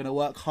Milner are going to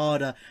work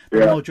harder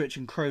than Modric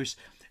and Kroos.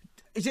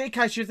 Is it a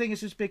case you think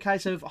it's just be a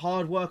case of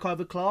hard work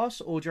over class,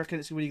 or do you reckon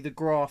it's really the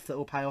graft that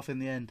will pay off in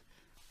the end?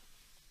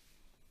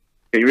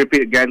 Can you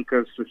repeat again,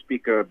 because the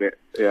speaker a bit?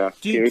 Yeah.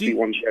 Can you repeat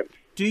one again?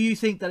 Do you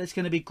think that it's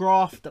going to be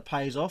graft that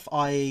pays off,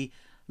 i.e.,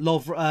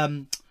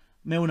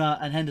 Milner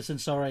and Henderson,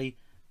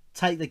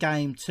 take the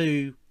game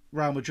to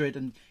Real Madrid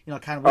and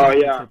kind of win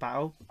the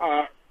battle?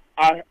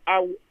 I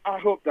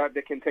hope that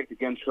they can take it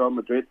against Real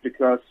Madrid,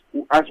 because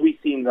as we've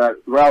seen that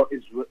Real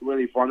is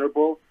really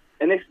vulnerable,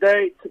 and if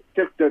they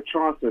took the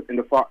chances in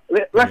the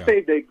let's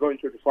say they go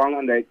into the final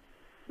and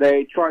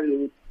they try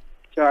to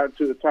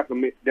attack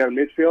their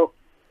midfield,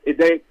 if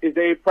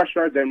they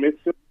pressure their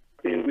midfield,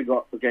 I think we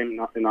got the game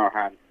in our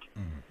hands.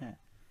 Yeah.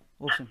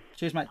 Awesome.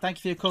 Cheers, mate. Thank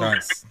you for your call.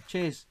 Thanks.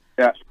 Cheers.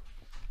 Yeah.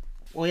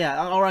 Well,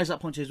 yeah, I'll raise that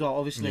point to you as well.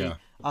 Obviously,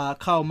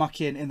 Carl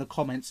Muckian in the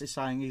comments is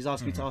saying he's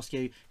asked me to ask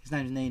you. His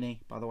name's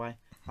Nini, by the way.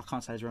 I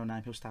can't say his real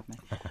name. He'll stab me.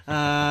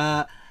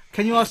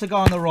 Can you ask the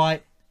guy on the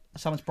right?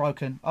 Someone's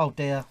broken. Oh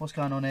dear, what's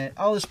going on here?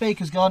 Oh, the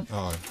speaker's gone.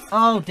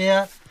 Oh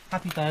dear.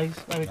 Happy days.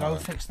 There we go. We'll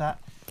fix that.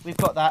 We've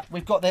got that.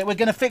 We're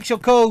going to fix your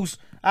calls.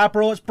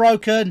 Bro, it's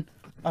broken.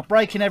 I'm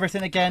breaking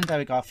everything again. There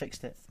we go. I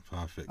fixed it.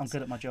 Perfect. I'm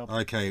good at my job.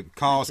 Okay,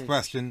 Carl's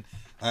question.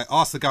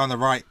 Ask the guy on the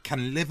right,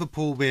 can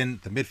Liverpool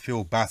win the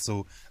midfield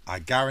battle? I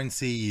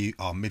guarantee you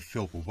our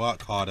midfield will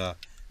work harder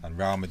than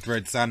Real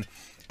Madrid's. And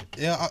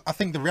yeah, I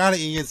think the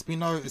reality is, we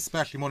know,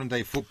 especially modern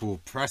day football,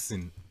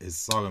 pressing is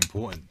so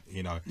important,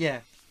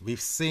 Yeah.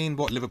 We've seen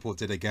what Liverpool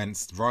did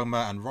against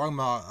Roma, and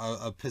Roma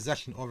are a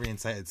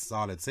possession-orientated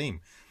style of team.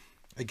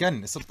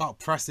 Again, it's about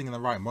pressing in the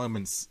right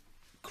moments.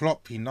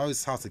 Klopp, he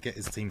knows how to get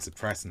his team to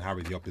press and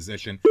harry the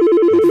opposition.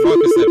 He'll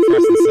focus their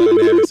press in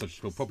certain areas,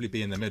 which will probably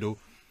be in the middle.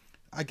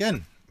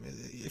 Again,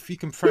 if you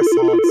can press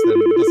hard, then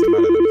it doesn't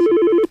matter.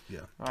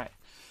 Yeah. Right.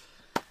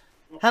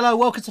 Hello,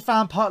 welcome to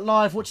Fan Part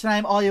Live. What's your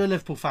name? Are you a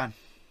Liverpool fan?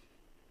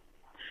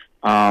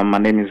 My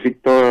name is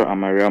Victor.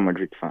 I'm a Real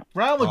Madrid fan.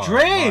 Real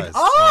Madrid?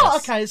 Nice.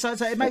 Okay. So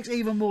it makes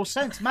even more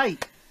sense,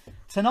 mate.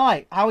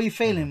 Tonight, how are you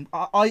feeling?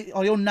 Are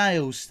your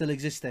nails still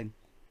existing?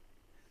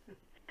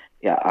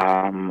 Yeah,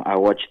 I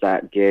watched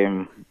that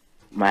game.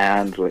 My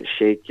hands were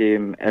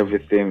shaking,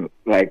 everything.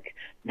 Like,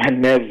 my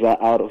nerves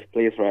are out of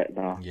place right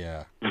now.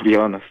 Yeah. To be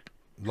honest.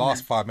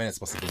 Last 5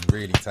 minutes must have been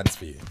really tense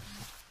for you.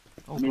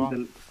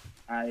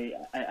 I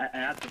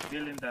had the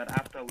feeling that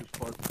after we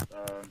scored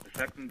the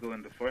second goal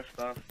in the first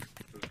half,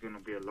 it was going to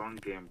be a long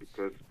game,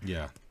 because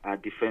our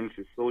defense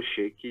is so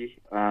shaky.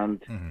 And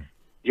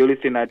the only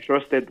thing I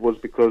trusted was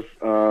because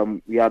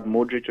we had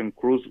Modric and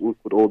Kroos who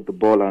could hold the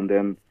ball and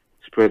then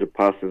spread the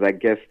passes. I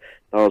guess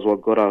that was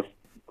what got us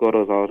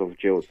out of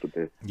jail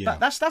today. Yeah.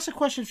 That's a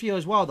question for you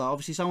as well, though.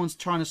 Obviously, someone's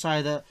trying to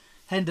say that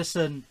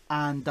Henderson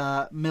and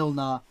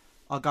Milner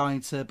are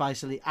going to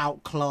basically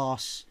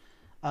outclass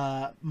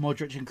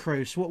Modric and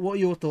Kroos. What are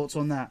your thoughts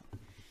on that?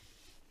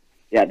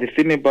 Yeah, the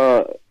thing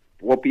about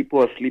what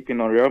people are sleeping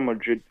on Real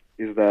Madrid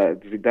is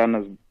that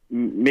Zidane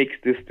makes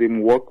this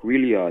team work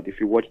really hard. If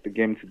you watch the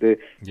game today,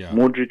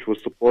 Modric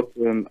was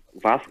supporting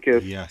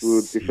Vasquez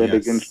to defend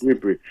against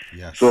Ribery.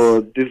 Yes.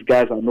 So these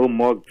guys are no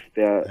mugs.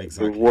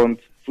 They've won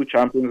 2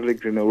 Champions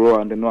Leagues in a row,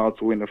 and they know how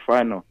to win the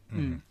final.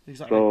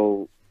 Exactly.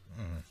 So,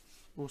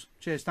 awesome.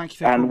 Cheers. Thank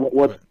you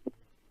for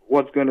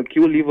what's going to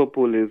kill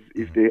Liverpool is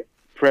if they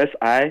press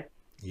high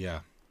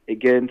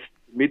against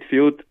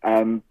midfield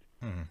and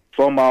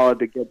somehow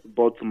they get the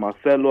ball to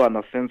Marcelo and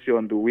Asensio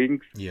on the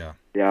wings. Yeah.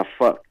 They are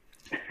fucked.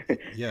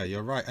 Yeah,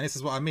 you're right. And this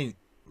is what I mean.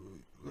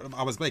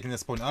 I was making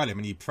this point earlier.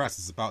 When you press,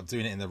 it's about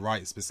doing it in the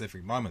right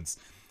specific moments.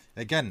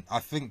 Again, I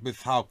think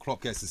with how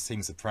Klopp gets his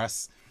teams to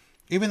press,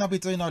 even though we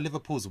do know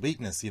Liverpool's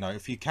weakness,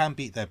 if you can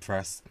beat their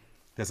press,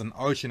 there's an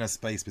ocean of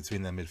space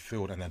between their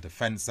midfield and their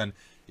defence. And,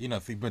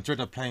 if Madrid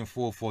are playing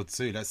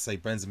 4-4-2, let's say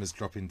Benzema's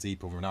dropping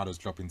deeper, Ronaldo's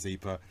dropping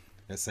deeper,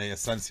 let's say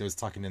Asensio's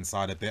tucking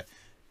inside a bit,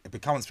 it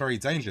becomes very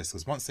dangerous,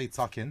 because once they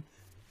tuck in,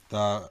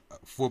 the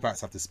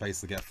fullbacks have the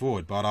space to get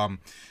forward. But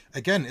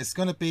again, it's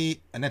going to be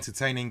an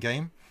entertaining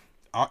game.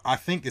 I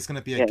think it's going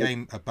to be a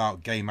game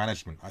about game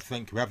management. I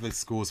think whoever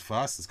scores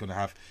first is going to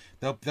have...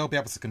 They'll be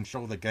able to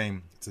control the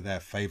game to their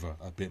favour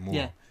a bit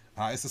more.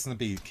 It's just going to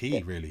be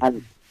key, really.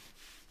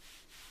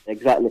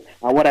 Exactly.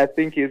 And what I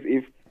think is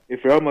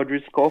if Real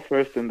Madrid score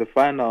first in the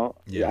final,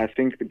 I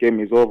think the game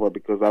is over,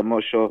 because I'm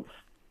not sure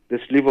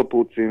this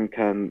Liverpool team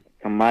can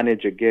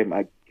manage a game.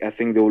 I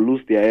think they'll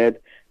lose their head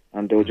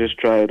and they'll just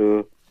try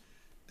to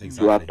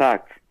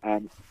attack.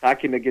 And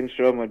attacking against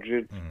Real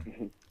Madrid...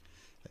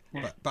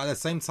 But at the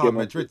same time,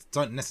 Madrid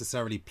don't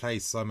necessarily play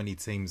so many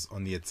teams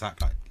on the attack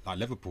like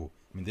Liverpool.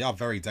 I mean, they are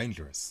very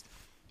dangerous.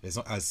 It's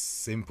not as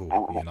simple,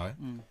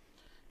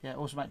 Yeah,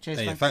 awesome, mate. Cheers.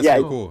 Thanks for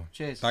the call.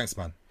 Cheers. Thanks,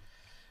 man.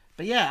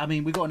 But yeah, I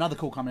mean, we've got another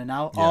call coming in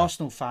now.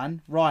 Arsenal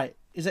fan. Right.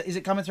 Is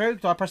it coming through?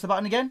 Do I press the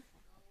button again?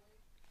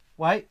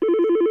 Wait.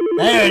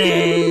 There it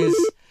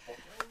is.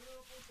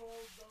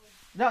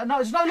 No,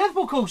 there's no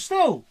Liverpool call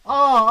still.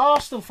 Oh,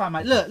 Arsenal fan,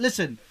 mate. Look,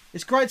 listen.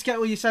 It's great to get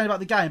what you're saying about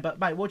the game, but,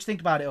 mate, what do you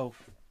think about it all?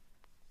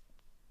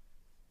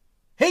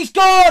 He's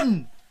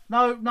gone!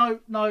 No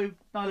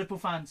Liverpool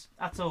fans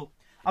at all.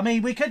 I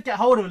mean, we could get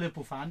hold of a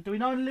Liverpool fan. Do we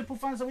know any Liverpool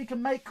fans that we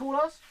can make call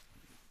us?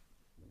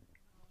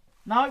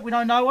 No? We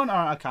know no one? All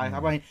right, okay. I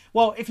mean,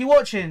 well, if you're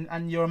watching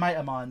and you're a mate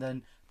of mine,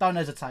 then don't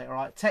hesitate, all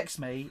right? Text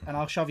me and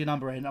I'll shove your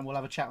number in and we'll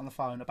have a chat on the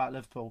phone about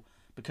Liverpool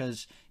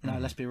because,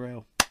 let's be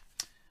real.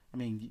 I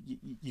mean,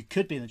 you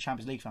could be in the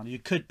Champions League final. You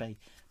could be,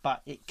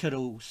 but it could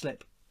all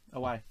slip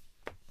away.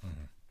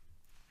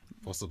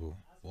 Possible.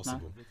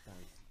 No?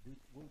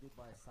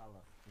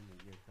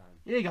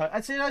 Here you go.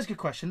 That's a good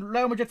question.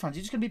 Real Madrid fans,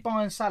 you're just going to be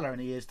buying Salah in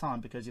a year's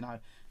time because,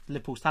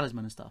 Liverpool's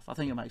talisman and stuff. I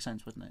think it makes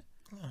sense, wouldn't it?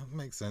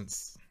 Makes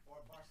sense.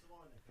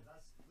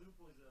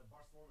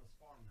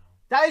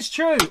 That is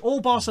true. All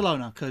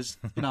Barcelona, because,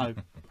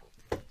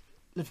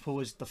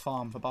 Liverpool is the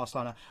farm for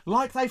Barcelona.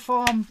 Like they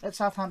farm at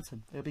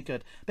Southampton. It'll be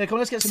good. But come on,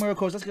 let's get some more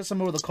calls. Let's get some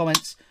more of the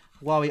comments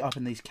while we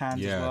open these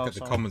cans as well. Get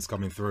the comments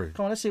coming through.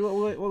 Come on, let's see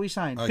what are we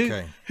saying.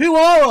 Okay. Who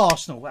are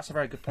Arsenal? That's a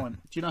very good point.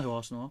 Do you know who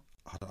Arsenal are?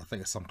 I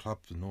think it's some club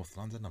in North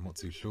London. I'm not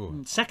too sure.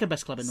 Second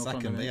best club in North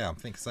London. Yeah, I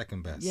think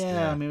second best.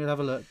 Yeah, I mean, we'll have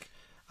a look.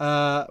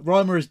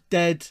 Roma is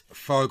dead.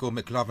 Fogel,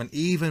 McLovin,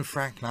 even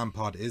Frank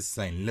Lampard is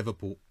saying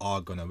Liverpool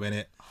are going to win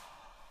it.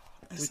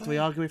 Do we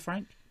argue with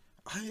Frank?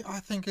 I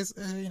think it's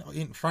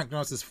Frank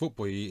knows his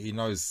football. He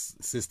knows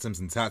systems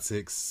and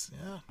tactics.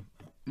 Yeah,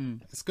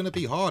 It's going to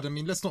be hard. I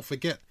mean, let's not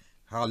forget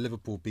how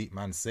Liverpool beat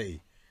Man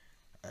City.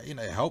 It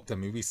helped them.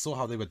 I mean, we saw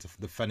how they were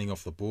defending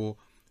off the ball,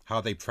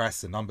 how they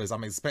pressed the numbers.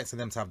 I'm expecting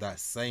them to have that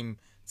same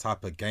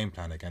type of game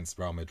plan against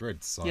Real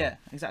Madrid. So yeah,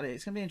 exactly.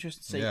 It's going to be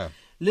interesting to see. Yeah.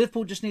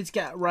 Liverpool just need to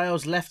get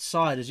Real's left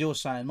side, as you're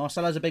saying.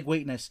 Marcelo's a big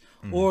weakness.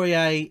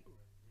 Aurier,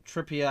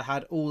 Trippier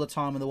had all the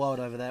time in the world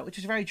over there, which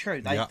is very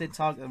true. They did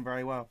target them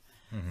very well.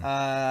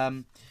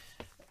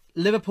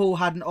 Liverpool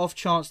had an off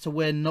chance to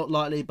win, not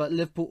likely, but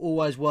Liverpool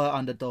always were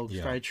underdogs.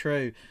 Very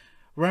true.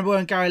 Remember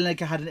when Gary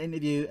Lineker had an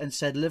interview and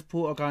said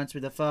Liverpool are going to be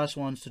the first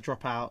ones to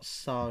drop out?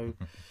 So,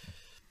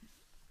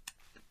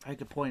 very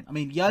good point. I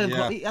mean,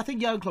 I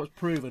think Jurgen Klopp's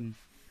proven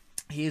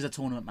he is a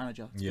tournament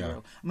manager. To be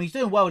real. I mean, he's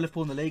doing well with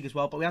Liverpool in the league as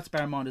well, but we have to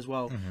bear in mind as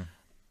well,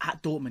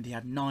 at Dortmund he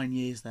had 9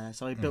 years there,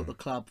 so he built the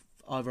club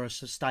over a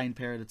sustained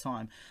period of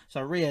time.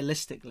 So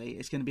realistically,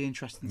 it's going to be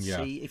interesting to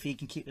see if he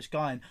can keep this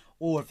going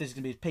or if this is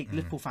going to be his peak.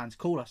 Liverpool fans,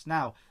 call us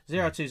now.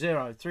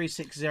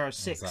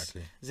 020-3606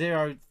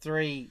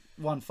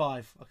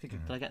 0315. Did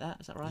I get that?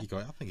 Is that right?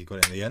 I think you got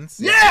it in the end.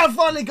 Yeah, I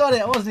finally got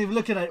it. I wasn't even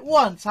looking at it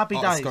once. Happy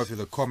days. Let's go through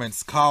the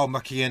comments. Carl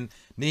McKeon,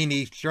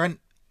 Nini, Trent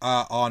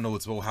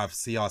Arnold will have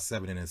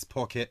CR7 in his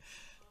pocket.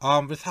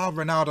 With how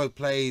Ronaldo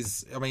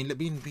plays, I mean,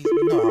 we've got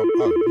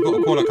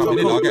a caller coming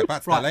in. I'll get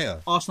back to that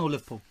later. Arsenal,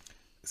 Liverpool.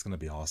 It's going to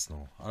be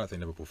Arsenal. I don't think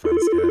Liverpool fans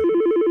care.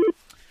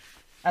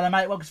 Hello,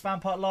 mate. Welcome to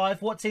Fan Park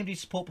Live. What team do you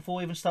support before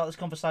we even start this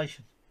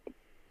conversation?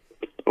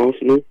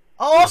 Arsenal.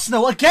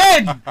 Arsenal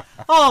again!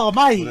 Oh,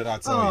 mate. What did I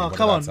tell you?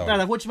 Come on.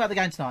 No, what do you about the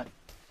game tonight?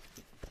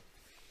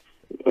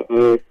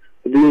 I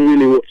didn't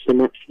really watch the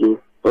match, though.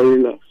 I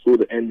only saw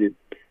the ending.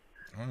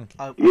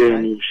 Okay. Yeah,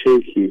 and it was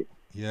shaky.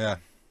 Yeah.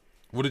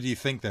 What did you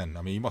think then?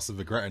 I mean, you must have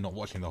regretted not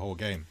watching the whole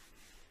game.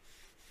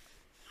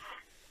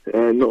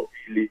 Not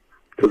really,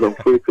 because I'm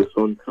focused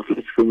on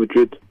Atletico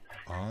Madrid.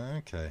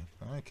 Okay,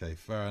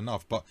 fair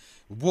enough. But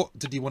what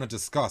did you want to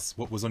discuss?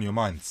 What was on your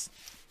minds?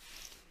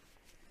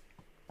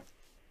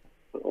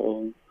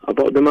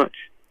 About the match.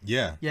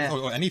 Yeah.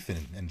 Or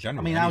anything in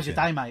general. I mean, how was your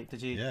day, mate?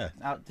 Did you? Yeah.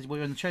 Were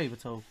you on the tube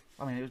at all?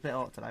 I mean, it was a bit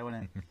hot today,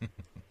 wasn't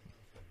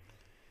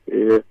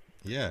it?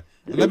 Yeah.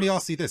 Let me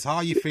ask you this: how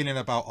are you feeling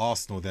about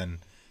Arsenal then?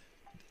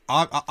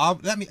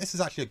 This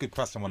is actually a good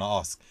question I want to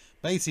ask.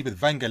 Basically,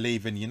 with Wenger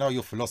leaving,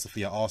 your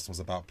philosophy at Arsenal is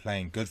about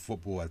playing good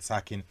football,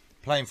 attacking,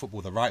 playing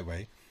football the right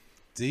way.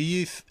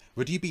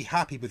 Would you be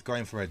happy with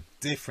going for a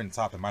different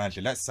type of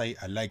manager? Let's say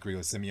Allegri or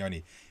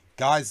Simeone,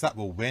 guys that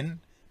will win,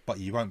 but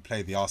you won't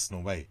play the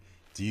Arsenal way.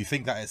 Do you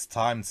think that it's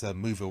time to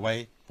move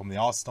away from the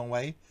Arsenal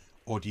way,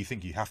 or do you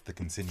think you have to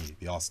continue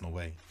the Arsenal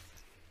way?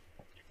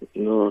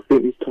 No, I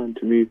think it's time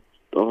to move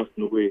the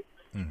Arsenal way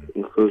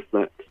because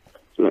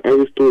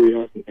every story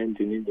has an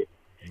ending in it.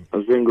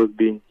 As Wenger's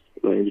been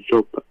in the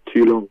job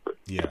too long.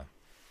 Yeah.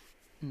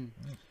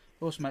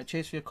 Awesome, mate.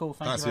 Cheers for your call.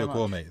 Thanks for your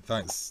call, mate.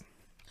 Thanks.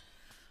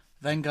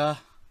 Wenger,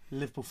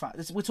 Liverpool fan.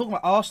 We're talking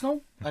about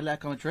Arsenal,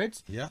 Atletico Madrid,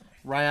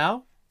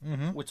 Real.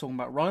 We're talking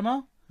about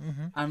Roma,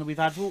 and we've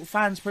had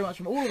fans pretty much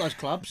from all of those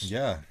clubs.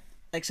 Yeah.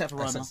 Except for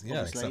Roma, obviously.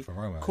 Except for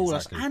Roma. Call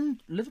us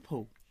and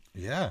Liverpool.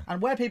 Yeah.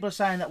 And where people are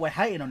saying that we're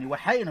hating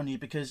on you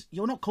because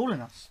you're not calling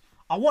us.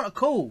 I want a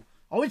call.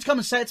 I want you to come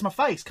and say it to my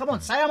face. Come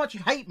on, say how much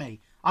you hate me.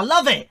 I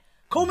love it.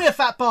 Call me a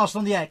fat bastard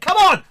on the air. Come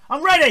on,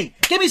 I'm ready.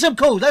 Give me some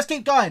calls. Let's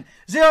keep going.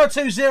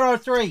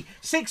 0203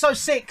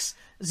 606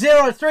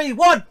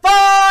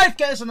 0315.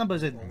 Get us some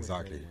numbers in.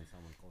 Exactly.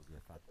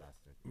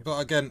 But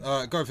again,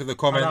 go through the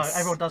comments.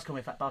 Everyone does call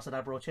me a fat bastard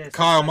abroad. Cheers.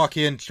 Kyle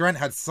Mucky and Trent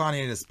had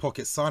Sane in his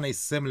pocket. Sane's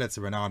similar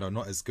to Ronaldo,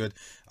 not as good.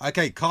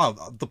 Okay, Kyle,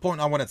 the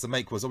point I wanted to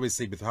make was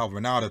obviously with how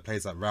Ronaldo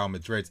plays at Real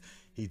Madrid,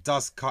 he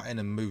does cut in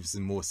and moves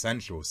in more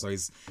central. So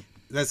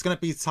there's going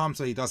to be times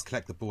where he does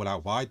collect the ball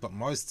out wide, but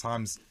most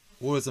times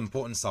all his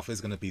important stuff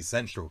is going to be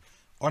central.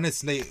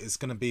 Honestly, it's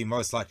going to be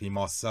most likely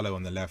Marcelo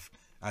on the left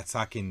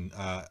attacking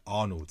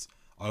Arnold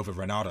over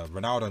Ronaldo.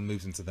 Ronaldo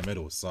moves into the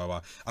middle.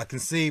 So I can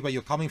see where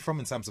you're coming from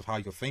in terms of how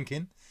you're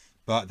thinking.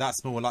 but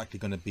that's more likely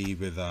going to be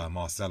with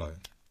Marcelo.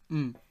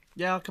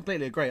 Yeah, I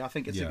completely agree. I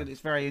think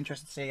it's very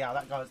interesting to see how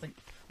that goes. I think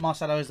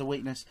Marcelo is the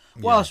weakness.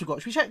 What else we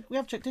got? Should we check? We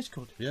have checked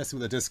Discord. Yeah, see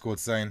what the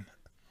Discord's saying.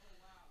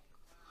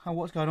 Oh,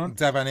 what's going on?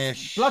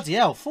 Devanish. Bloody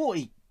hell,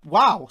 40.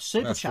 Wow,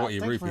 super That's chat. 40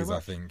 Thanks rupees, very I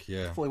much. think.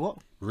 Yeah. 40 what?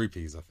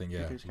 Rupees, I think.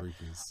 Yeah,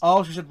 rupees.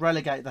 Oh, we should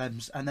relegate them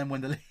and then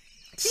win the league.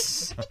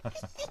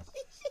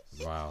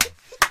 Wow.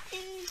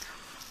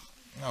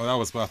 Oh, that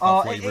was worth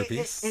 40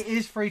 rupees. It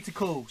is free to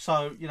call,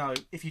 so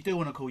if you do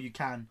want to call, you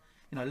can.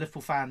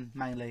 Liverpool fan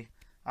mainly.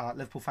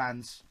 Liverpool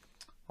fans.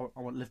 I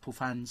want Liverpool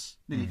fans.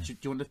 Do you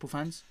want Liverpool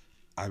fans?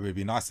 It would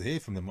be nice to hear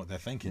from them what they're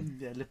thinking.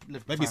 Yeah,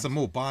 Liverpool Maybe fans. some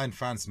more Bayern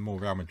fans, some more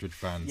Real Madrid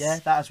fans. Yeah,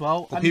 that as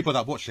well. Or people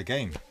that watch the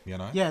game,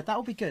 Yeah, that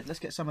would be good. Let's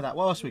get some of that.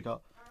 What else we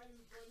got?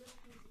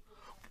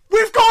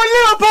 We've got a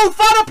Liverpool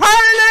fan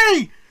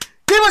apparently!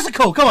 Give us a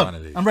call. Come on.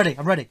 Finally.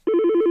 I'm ready.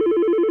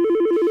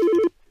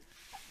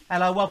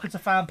 Hello, welcome to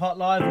Fan Pot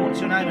Live. What's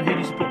your name and who do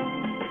you support?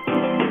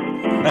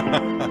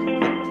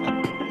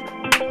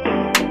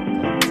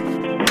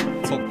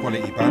 Top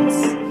quality bands.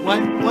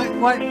 Wait.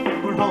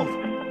 We're on hold.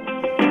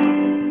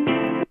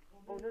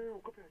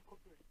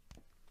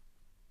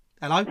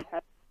 Hello? Do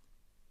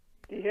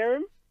you hear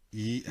him?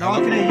 Yeah. No, I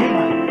can hear you,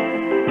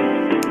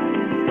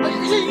 mate.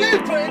 Is it you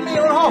putting me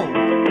on hold?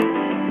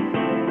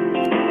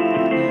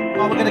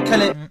 Oh, we're going to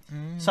kill it.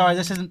 Sorry,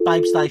 this isn't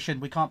Babe Station.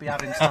 We can't be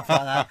having stuff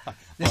like that.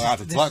 I had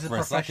to talk for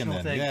a second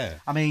then. Thing. Yeah.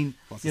 I mean,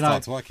 once it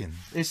starts working.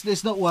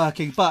 It's not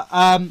working, but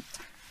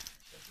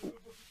it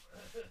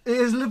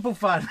is a Liverpool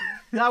fan.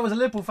 That was a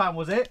Liverpool fan,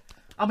 was it?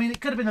 I mean,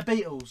 it could have been the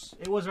Beatles.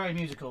 It was very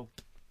musical.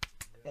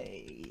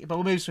 But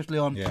we'll move swiftly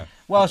on. Yeah.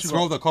 What else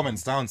Scroll the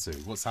comments down to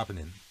what's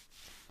happening.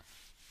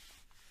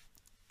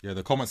 Yeah,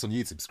 the comments on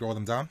YouTube. Scroll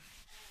them down.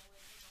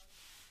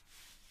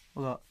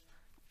 What?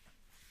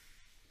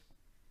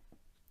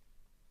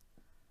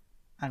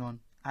 Hang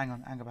on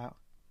about.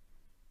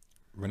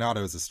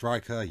 Ronaldo is a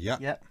striker.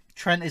 Yep.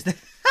 Trent is the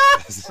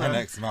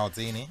next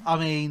Maldini. I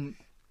mean,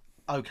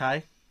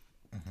 okay.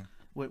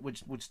 We'll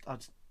just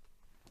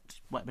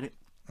wait a minute.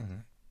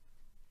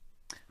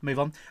 Move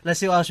on.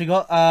 Let's see what else we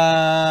got.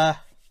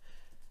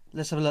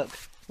 Let's have a look.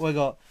 What we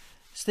got?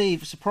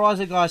 Steve,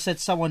 surprising guy said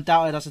someone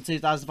doubted us in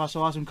 2005,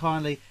 so ask him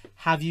kindly,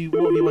 what have you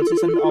wanted to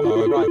send?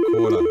 Right.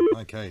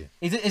 Caller. Okay.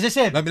 Is this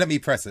him? Let me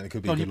press it. It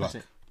could be good luck.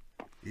 It.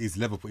 He's a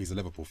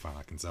Liverpool fan,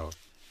 I can tell.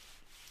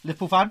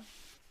 Liverpool fan?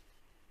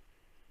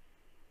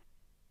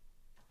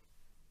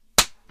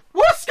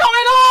 What's going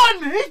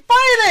on? He's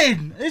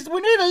bailing!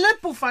 We need a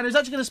Liverpool fan who's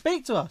actually going to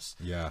speak to us.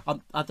 Yeah.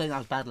 I think that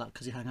was bad luck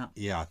because he hung up.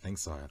 Yeah, I think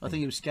so. I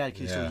think he was scared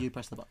because he saw you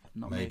press the button,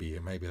 not maybe, me.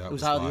 Maybe that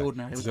was out of the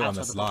ordinary. It was do it on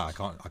the slide.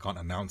 I can't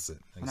announce it.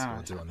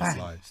 No, do it on the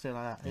slide. Still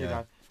like that. Here we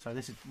go. So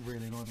this is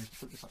really annoying. Let's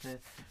put this up here.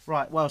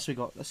 Right, what else we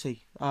got? Let's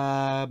see.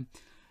 Yeah,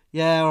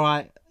 all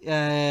right.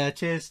 Yeah,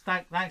 cheers.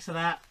 Thanks for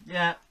that.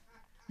 Yeah.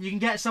 You can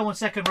get someone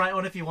second rate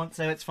on if you want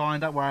to. It's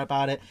fine. Don't worry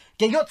about it.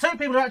 You got two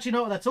people who actually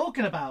know what they're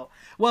talking about.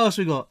 What else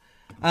we got?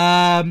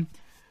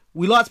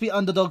 We like to be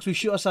underdogs. We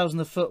shoot ourselves in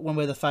the foot when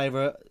we're the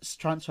favourite.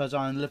 Transfers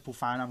are a Liverpool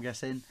fan, I'm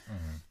guessing.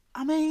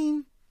 I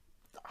mean,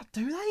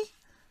 do they?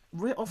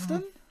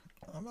 Often?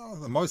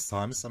 Most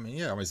times. I mean,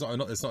 yeah. I mean, it's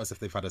not as if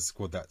they've had a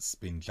squad that's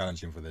been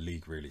challenging for the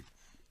league, really.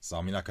 So,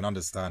 I mean, I can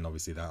understand,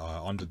 obviously, that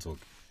underdog.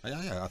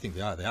 Yeah, I think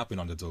they have been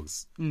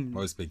underdogs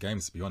most big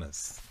games, to be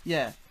honest.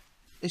 Yeah,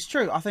 it's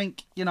true. I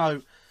think,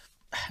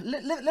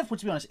 Liverpool,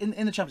 to be honest,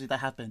 in the Champions League, they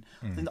have been.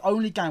 I think the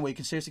only game where you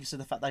can seriously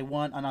consider the fact they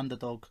weren't an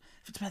underdog,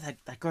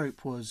 their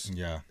group was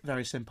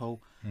very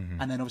simple.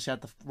 And then obviously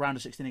had the round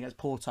of 16 against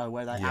Porto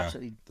where they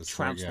absolutely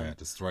trounced them.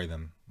 Destroy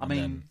them. I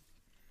mean,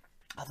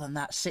 other than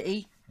that,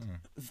 City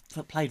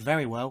played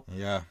very well.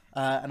 Yeah.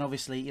 And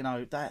obviously,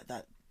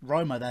 that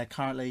Roma, they're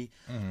currently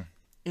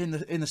in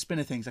the spin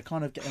of things. They're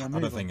kind of getting a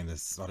move. I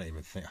don't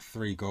even think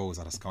 3 goals.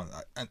 I just can't.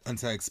 And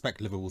to expect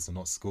Liverpool to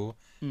not score,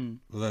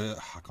 although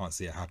I can't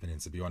see it happening,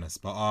 to be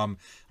honest. But I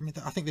mean,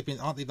 I think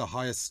aren't they the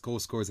highest goal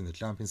scorers in the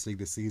Champions League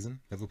this season?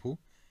 Liverpool.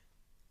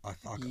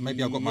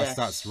 Maybe I've got my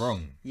stats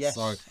wrong. Yes,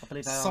 so I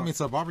believe they something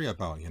to worry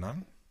about,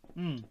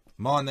 Mane,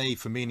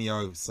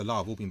 Firmino, Salah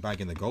have all been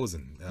bagging the goals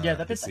in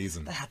this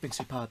season. They have been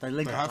superb. They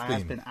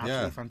have been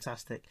absolutely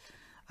fantastic.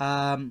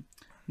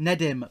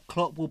 Nedim,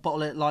 Klopp will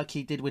bottle it like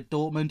he did with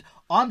Dortmund.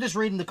 I'm just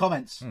reading the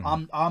comments.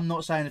 I'm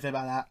not saying anything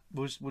about that.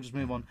 We'll just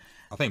move on.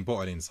 I think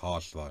bottling's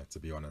harsh, though, to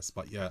be honest.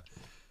 But yeah,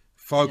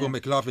 Fogel,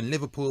 McLovin,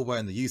 Liverpool were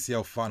in the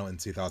UCL final in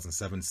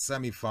 2007,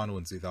 semi-final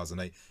in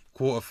 2008,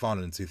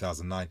 quarter-final in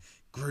 2009,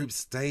 group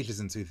stages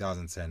in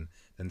 2010,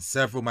 then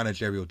several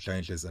managerial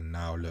changes, and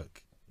now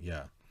look.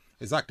 Yeah,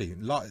 exactly.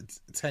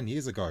 10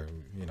 years ago,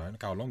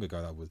 look how long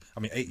ago that was. I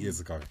mean, 8 years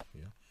ago.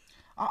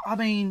 Yeah. I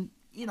mean,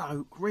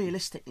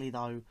 realistically,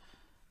 though,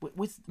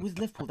 with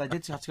Liverpool, they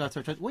did have to go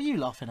through a change. What are you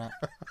laughing at?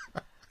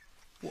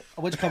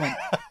 Which comment?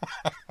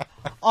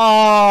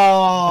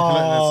 Oh,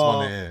 this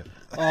one here.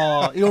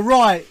 Oh, you're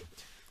right.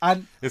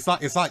 And it's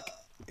like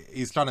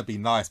he's trying to be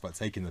nice but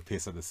taking the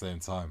piss at the same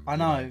time. I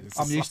know.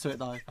 I'm used to it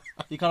though.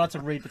 You kind of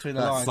have to read between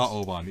the lines. That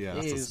subtle one, yeah.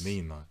 That's just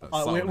mean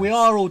though. We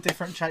are all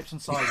different shapes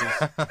and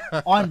sizes.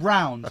 I'm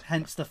round,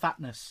 hence the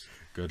fatness.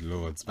 Good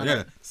lord. But yeah,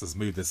 let's just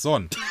move this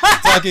on.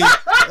 Dougie.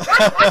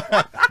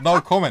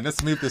 No comment.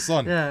 Let's move this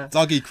on. Yeah.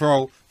 Dougie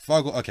Kroll.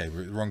 Fogel. Okay,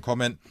 wrong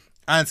comment.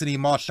 Anthony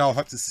Marshall.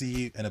 Hope to see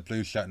you in a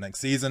blue shirt next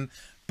season.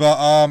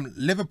 But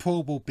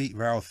Liverpool will beat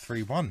Real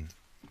 3-1.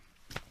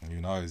 Who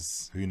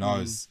knows? Who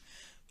knows?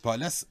 But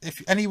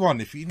if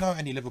you know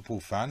any Liverpool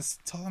fans,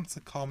 tell them to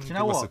come and give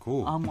us a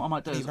call. What I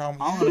might do is I'm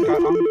going to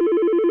go.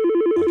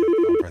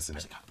 I'm pressing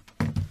it.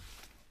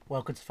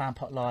 Welcome to Fan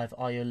Pot Live.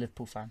 Are you a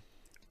Liverpool fan?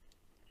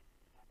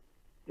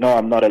 No,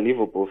 I'm not a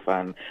Liverpool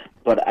fan,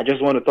 but I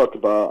just want to talk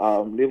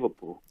about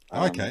Liverpool.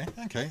 Okay.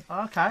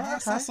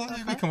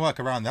 We can work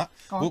around that.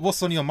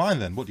 What's on your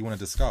mind then? What do you want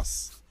to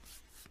discuss?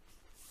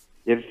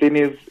 Yeah, the thing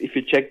is, if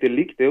you check the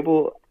league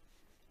table,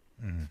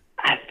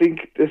 I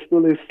think there's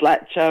still a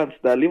slight chance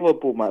that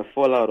Liverpool might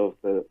fall out of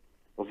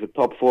the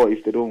top four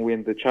if they don't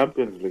win the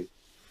Champions League.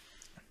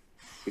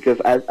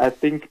 Because I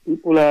think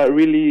people are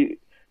really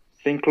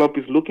think Klopp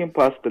is looking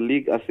past the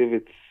league as if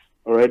it's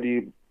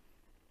already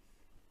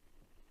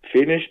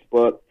finished.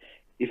 But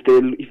if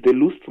they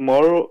lose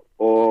tomorrow,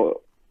 or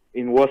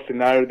in worst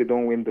scenario they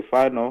don't win the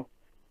final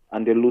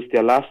and they lose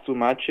their last two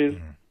matches,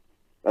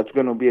 that's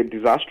going to be a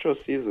disastrous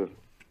season.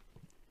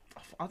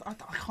 I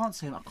can't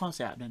see it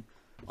happening.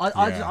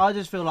 I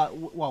just feel like,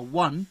 well,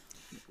 one,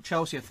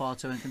 Chelsea are far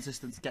too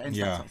inconsistent to get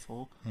into that top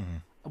four.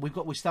 We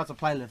still have to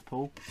play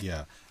Liverpool.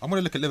 Yeah, I'm going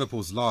to look at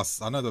Liverpool's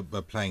last. I know that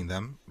we're playing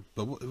them,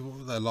 but what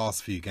were their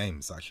last few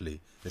games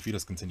actually? If you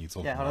just continue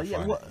talking.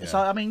 So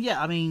I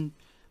mean,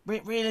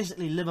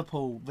 realistically,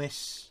 Liverpool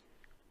this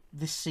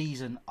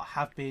season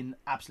have been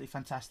absolutely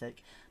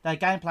fantastic. Their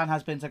game plan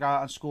has been to go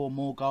out and score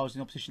more goals than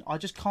the opposition. I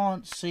just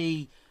can't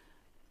see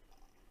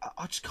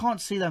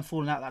them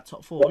falling out of that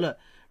top four. Look,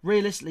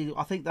 realistically,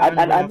 I think that.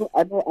 I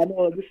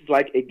know this is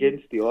like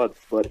against the odds,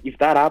 but if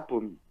that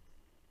happens,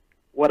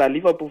 what are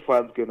Liverpool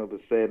fans going to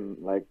be saying?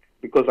 Like,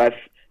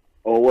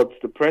 or what's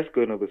the press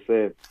going to be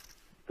saying?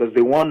 Because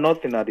they won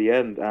nothing at the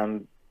end,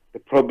 and they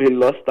probably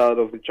lost out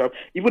of the champ.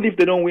 Even if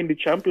they don't win the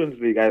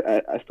Champions League,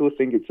 I still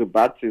think it's a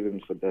bad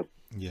season for them.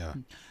 Yeah.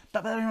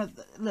 But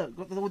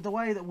look, the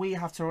way that we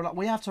have to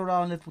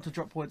rely on Liverpool to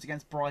drop points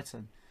against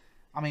Brighton.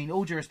 I mean,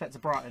 all due respect to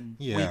Brighton,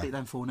 we beat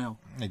them 4-0.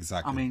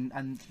 Exactly. I mean,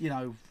 and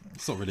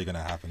it's not really going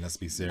to happen. Let's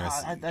be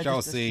serious.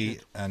 Chelsea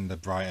and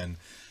Brighton.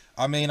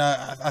 I mean,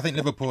 I think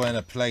Liverpool are in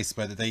a place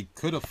where they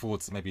could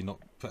afford to maybe not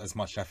put as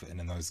much effort in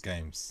those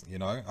games.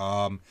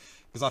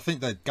 Because I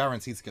think they're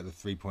guaranteed to get the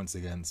 3 points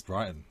against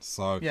Brighton.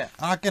 So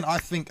again, I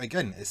think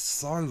it's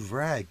so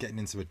rare getting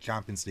into a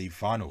Champions League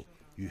final.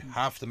 You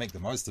have to make the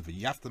most of it.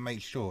 You have to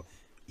make sure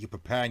you're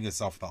preparing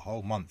yourself the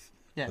whole month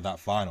for that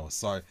final.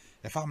 So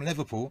if I'm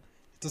Liverpool,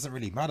 doesn't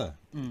really matter,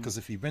 because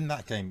if you win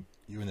that game,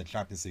 you're in the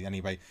Champions League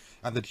anyway,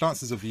 and the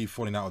chances of you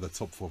falling out of the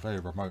top four are very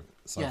remote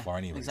so far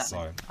anyway. Exactly.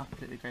 So I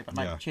completely agree. But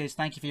mate, cheers,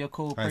 thank you for your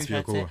call. Thanks for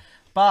your call. It.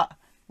 But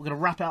we're going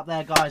to wrap it up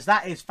there, guys.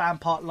 That is Fan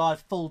Part Live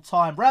full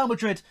time. Real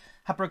Madrid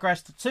have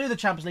progressed to the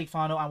Champions League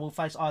final and will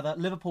face either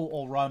Liverpool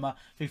or Roma,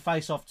 who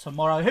face off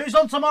tomorrow. Who's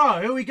on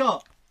tomorrow? Who we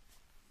got?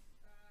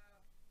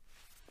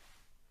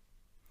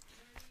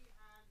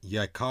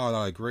 Yeah, Carl,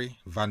 I agree.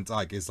 Van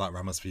Dijk is like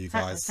Ramos for you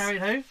guys. Terry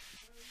who?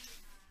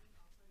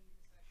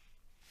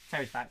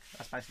 Terry's back.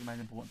 That's basically the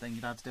most important thing.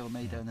 You don't have to deal with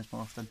me doing this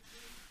more often.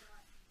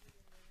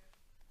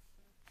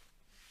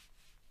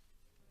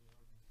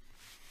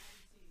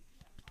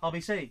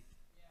 RBC.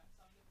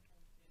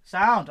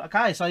 Sound.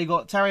 Okay, so you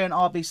got Terry and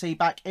RBC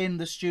back in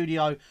the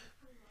studio.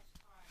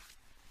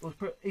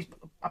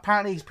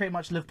 Apparently he's pretty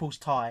much Liverpool's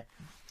tie.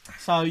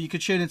 So you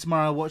could tune in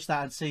tomorrow, watch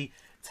that and see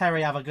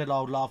Terry have a good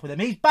old laugh with him.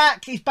 He's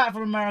back. He's back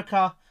from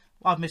America.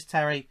 I've missed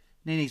Terry.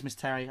 Nini's missed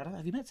Terry. I don't know.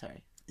 Have you met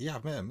Terry? Yeah,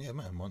 I've met him. Yeah, I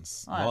met him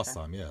once last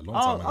time. Yeah,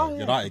 long time ago.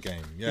 United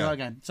game. Yeah. United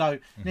game. So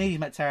Nini's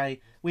met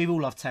Terry. We've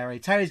all loved Terry.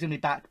 Terry's going to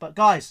be back. But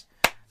guys,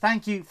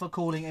 thank you for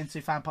calling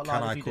into Fan Pot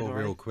Live. Can I call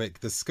real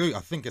quick? The Scoot, I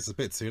think it's a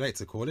bit too late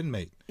to call in,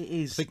 mate. It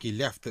is. I think he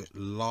left it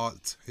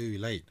too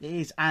late. It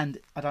is, and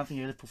I don't think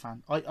you're a Liverpool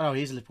fan. Oh,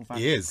 he is a Liverpool fan.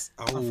 He is.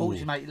 Oh.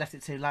 Unfortunately, mate, you left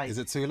it too late. Is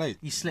it too late?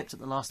 You slipped at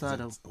the last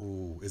hurdle.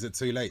 Is it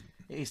too late?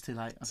 It is too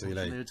late. Too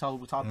late. We're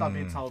done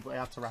being told, but we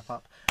have to wrap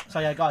up. So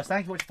yeah, guys,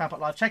 thank you for watching Fan Pot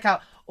Live. Check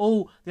out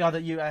all the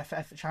other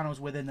UFF channels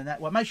within the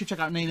network. Make sure you check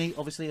out Nini,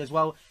 obviously, as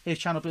well. His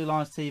channel, Blue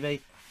Lions TV.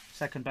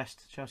 Second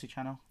best Chelsea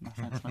channel. No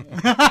thanks, mate.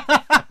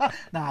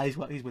 Nah, he's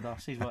with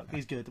us.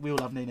 He's good. We all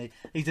love Nini.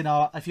 He's in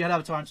our. If you head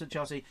over to 100%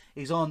 Chelsea,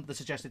 he's on the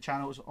suggested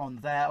channels on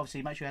there.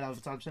 Obviously, make sure you head over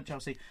to 100%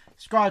 Chelsea.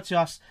 Subscribe to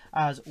us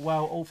as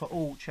well, all for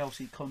all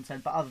Chelsea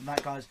content. But other than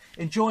that, guys,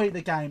 enjoy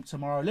the game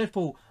tomorrow.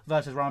 Liverpool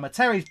versus Roma.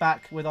 Terry's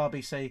back with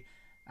RBC,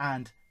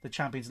 and the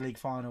Champions League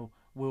final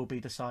will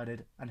be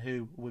decided, and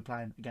who will be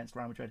playing against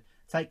Real Madrid.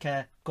 Take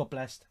care. God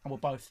bless, and we'll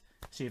both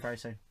see you very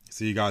soon.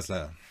 See you guys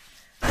later.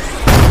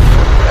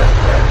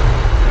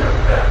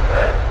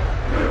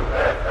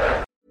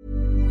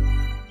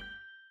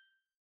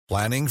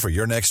 Planning for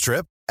your next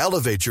trip?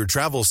 Elevate your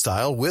travel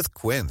style with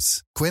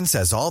Quince. Quince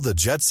has all the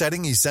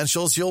jet-setting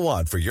essentials you'll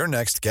want for your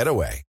next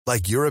getaway,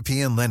 like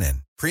European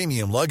linen,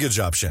 premium luggage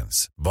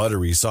options,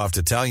 buttery soft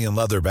Italian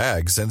leather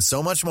bags, and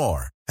so much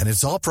more. And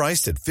it's all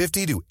priced at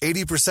 50 to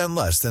 80%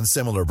 less than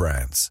similar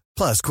brands.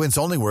 Plus, Quince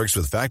only works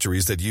with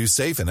factories that use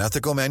safe and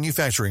ethical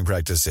manufacturing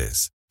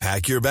practices.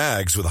 Pack your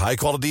bags with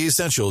high-quality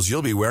essentials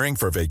you'll be wearing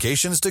for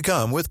vacations to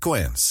come with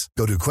Quince.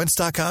 Go to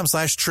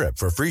quince.com/trip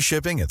for free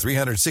shipping and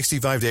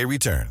 365-day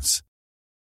returns.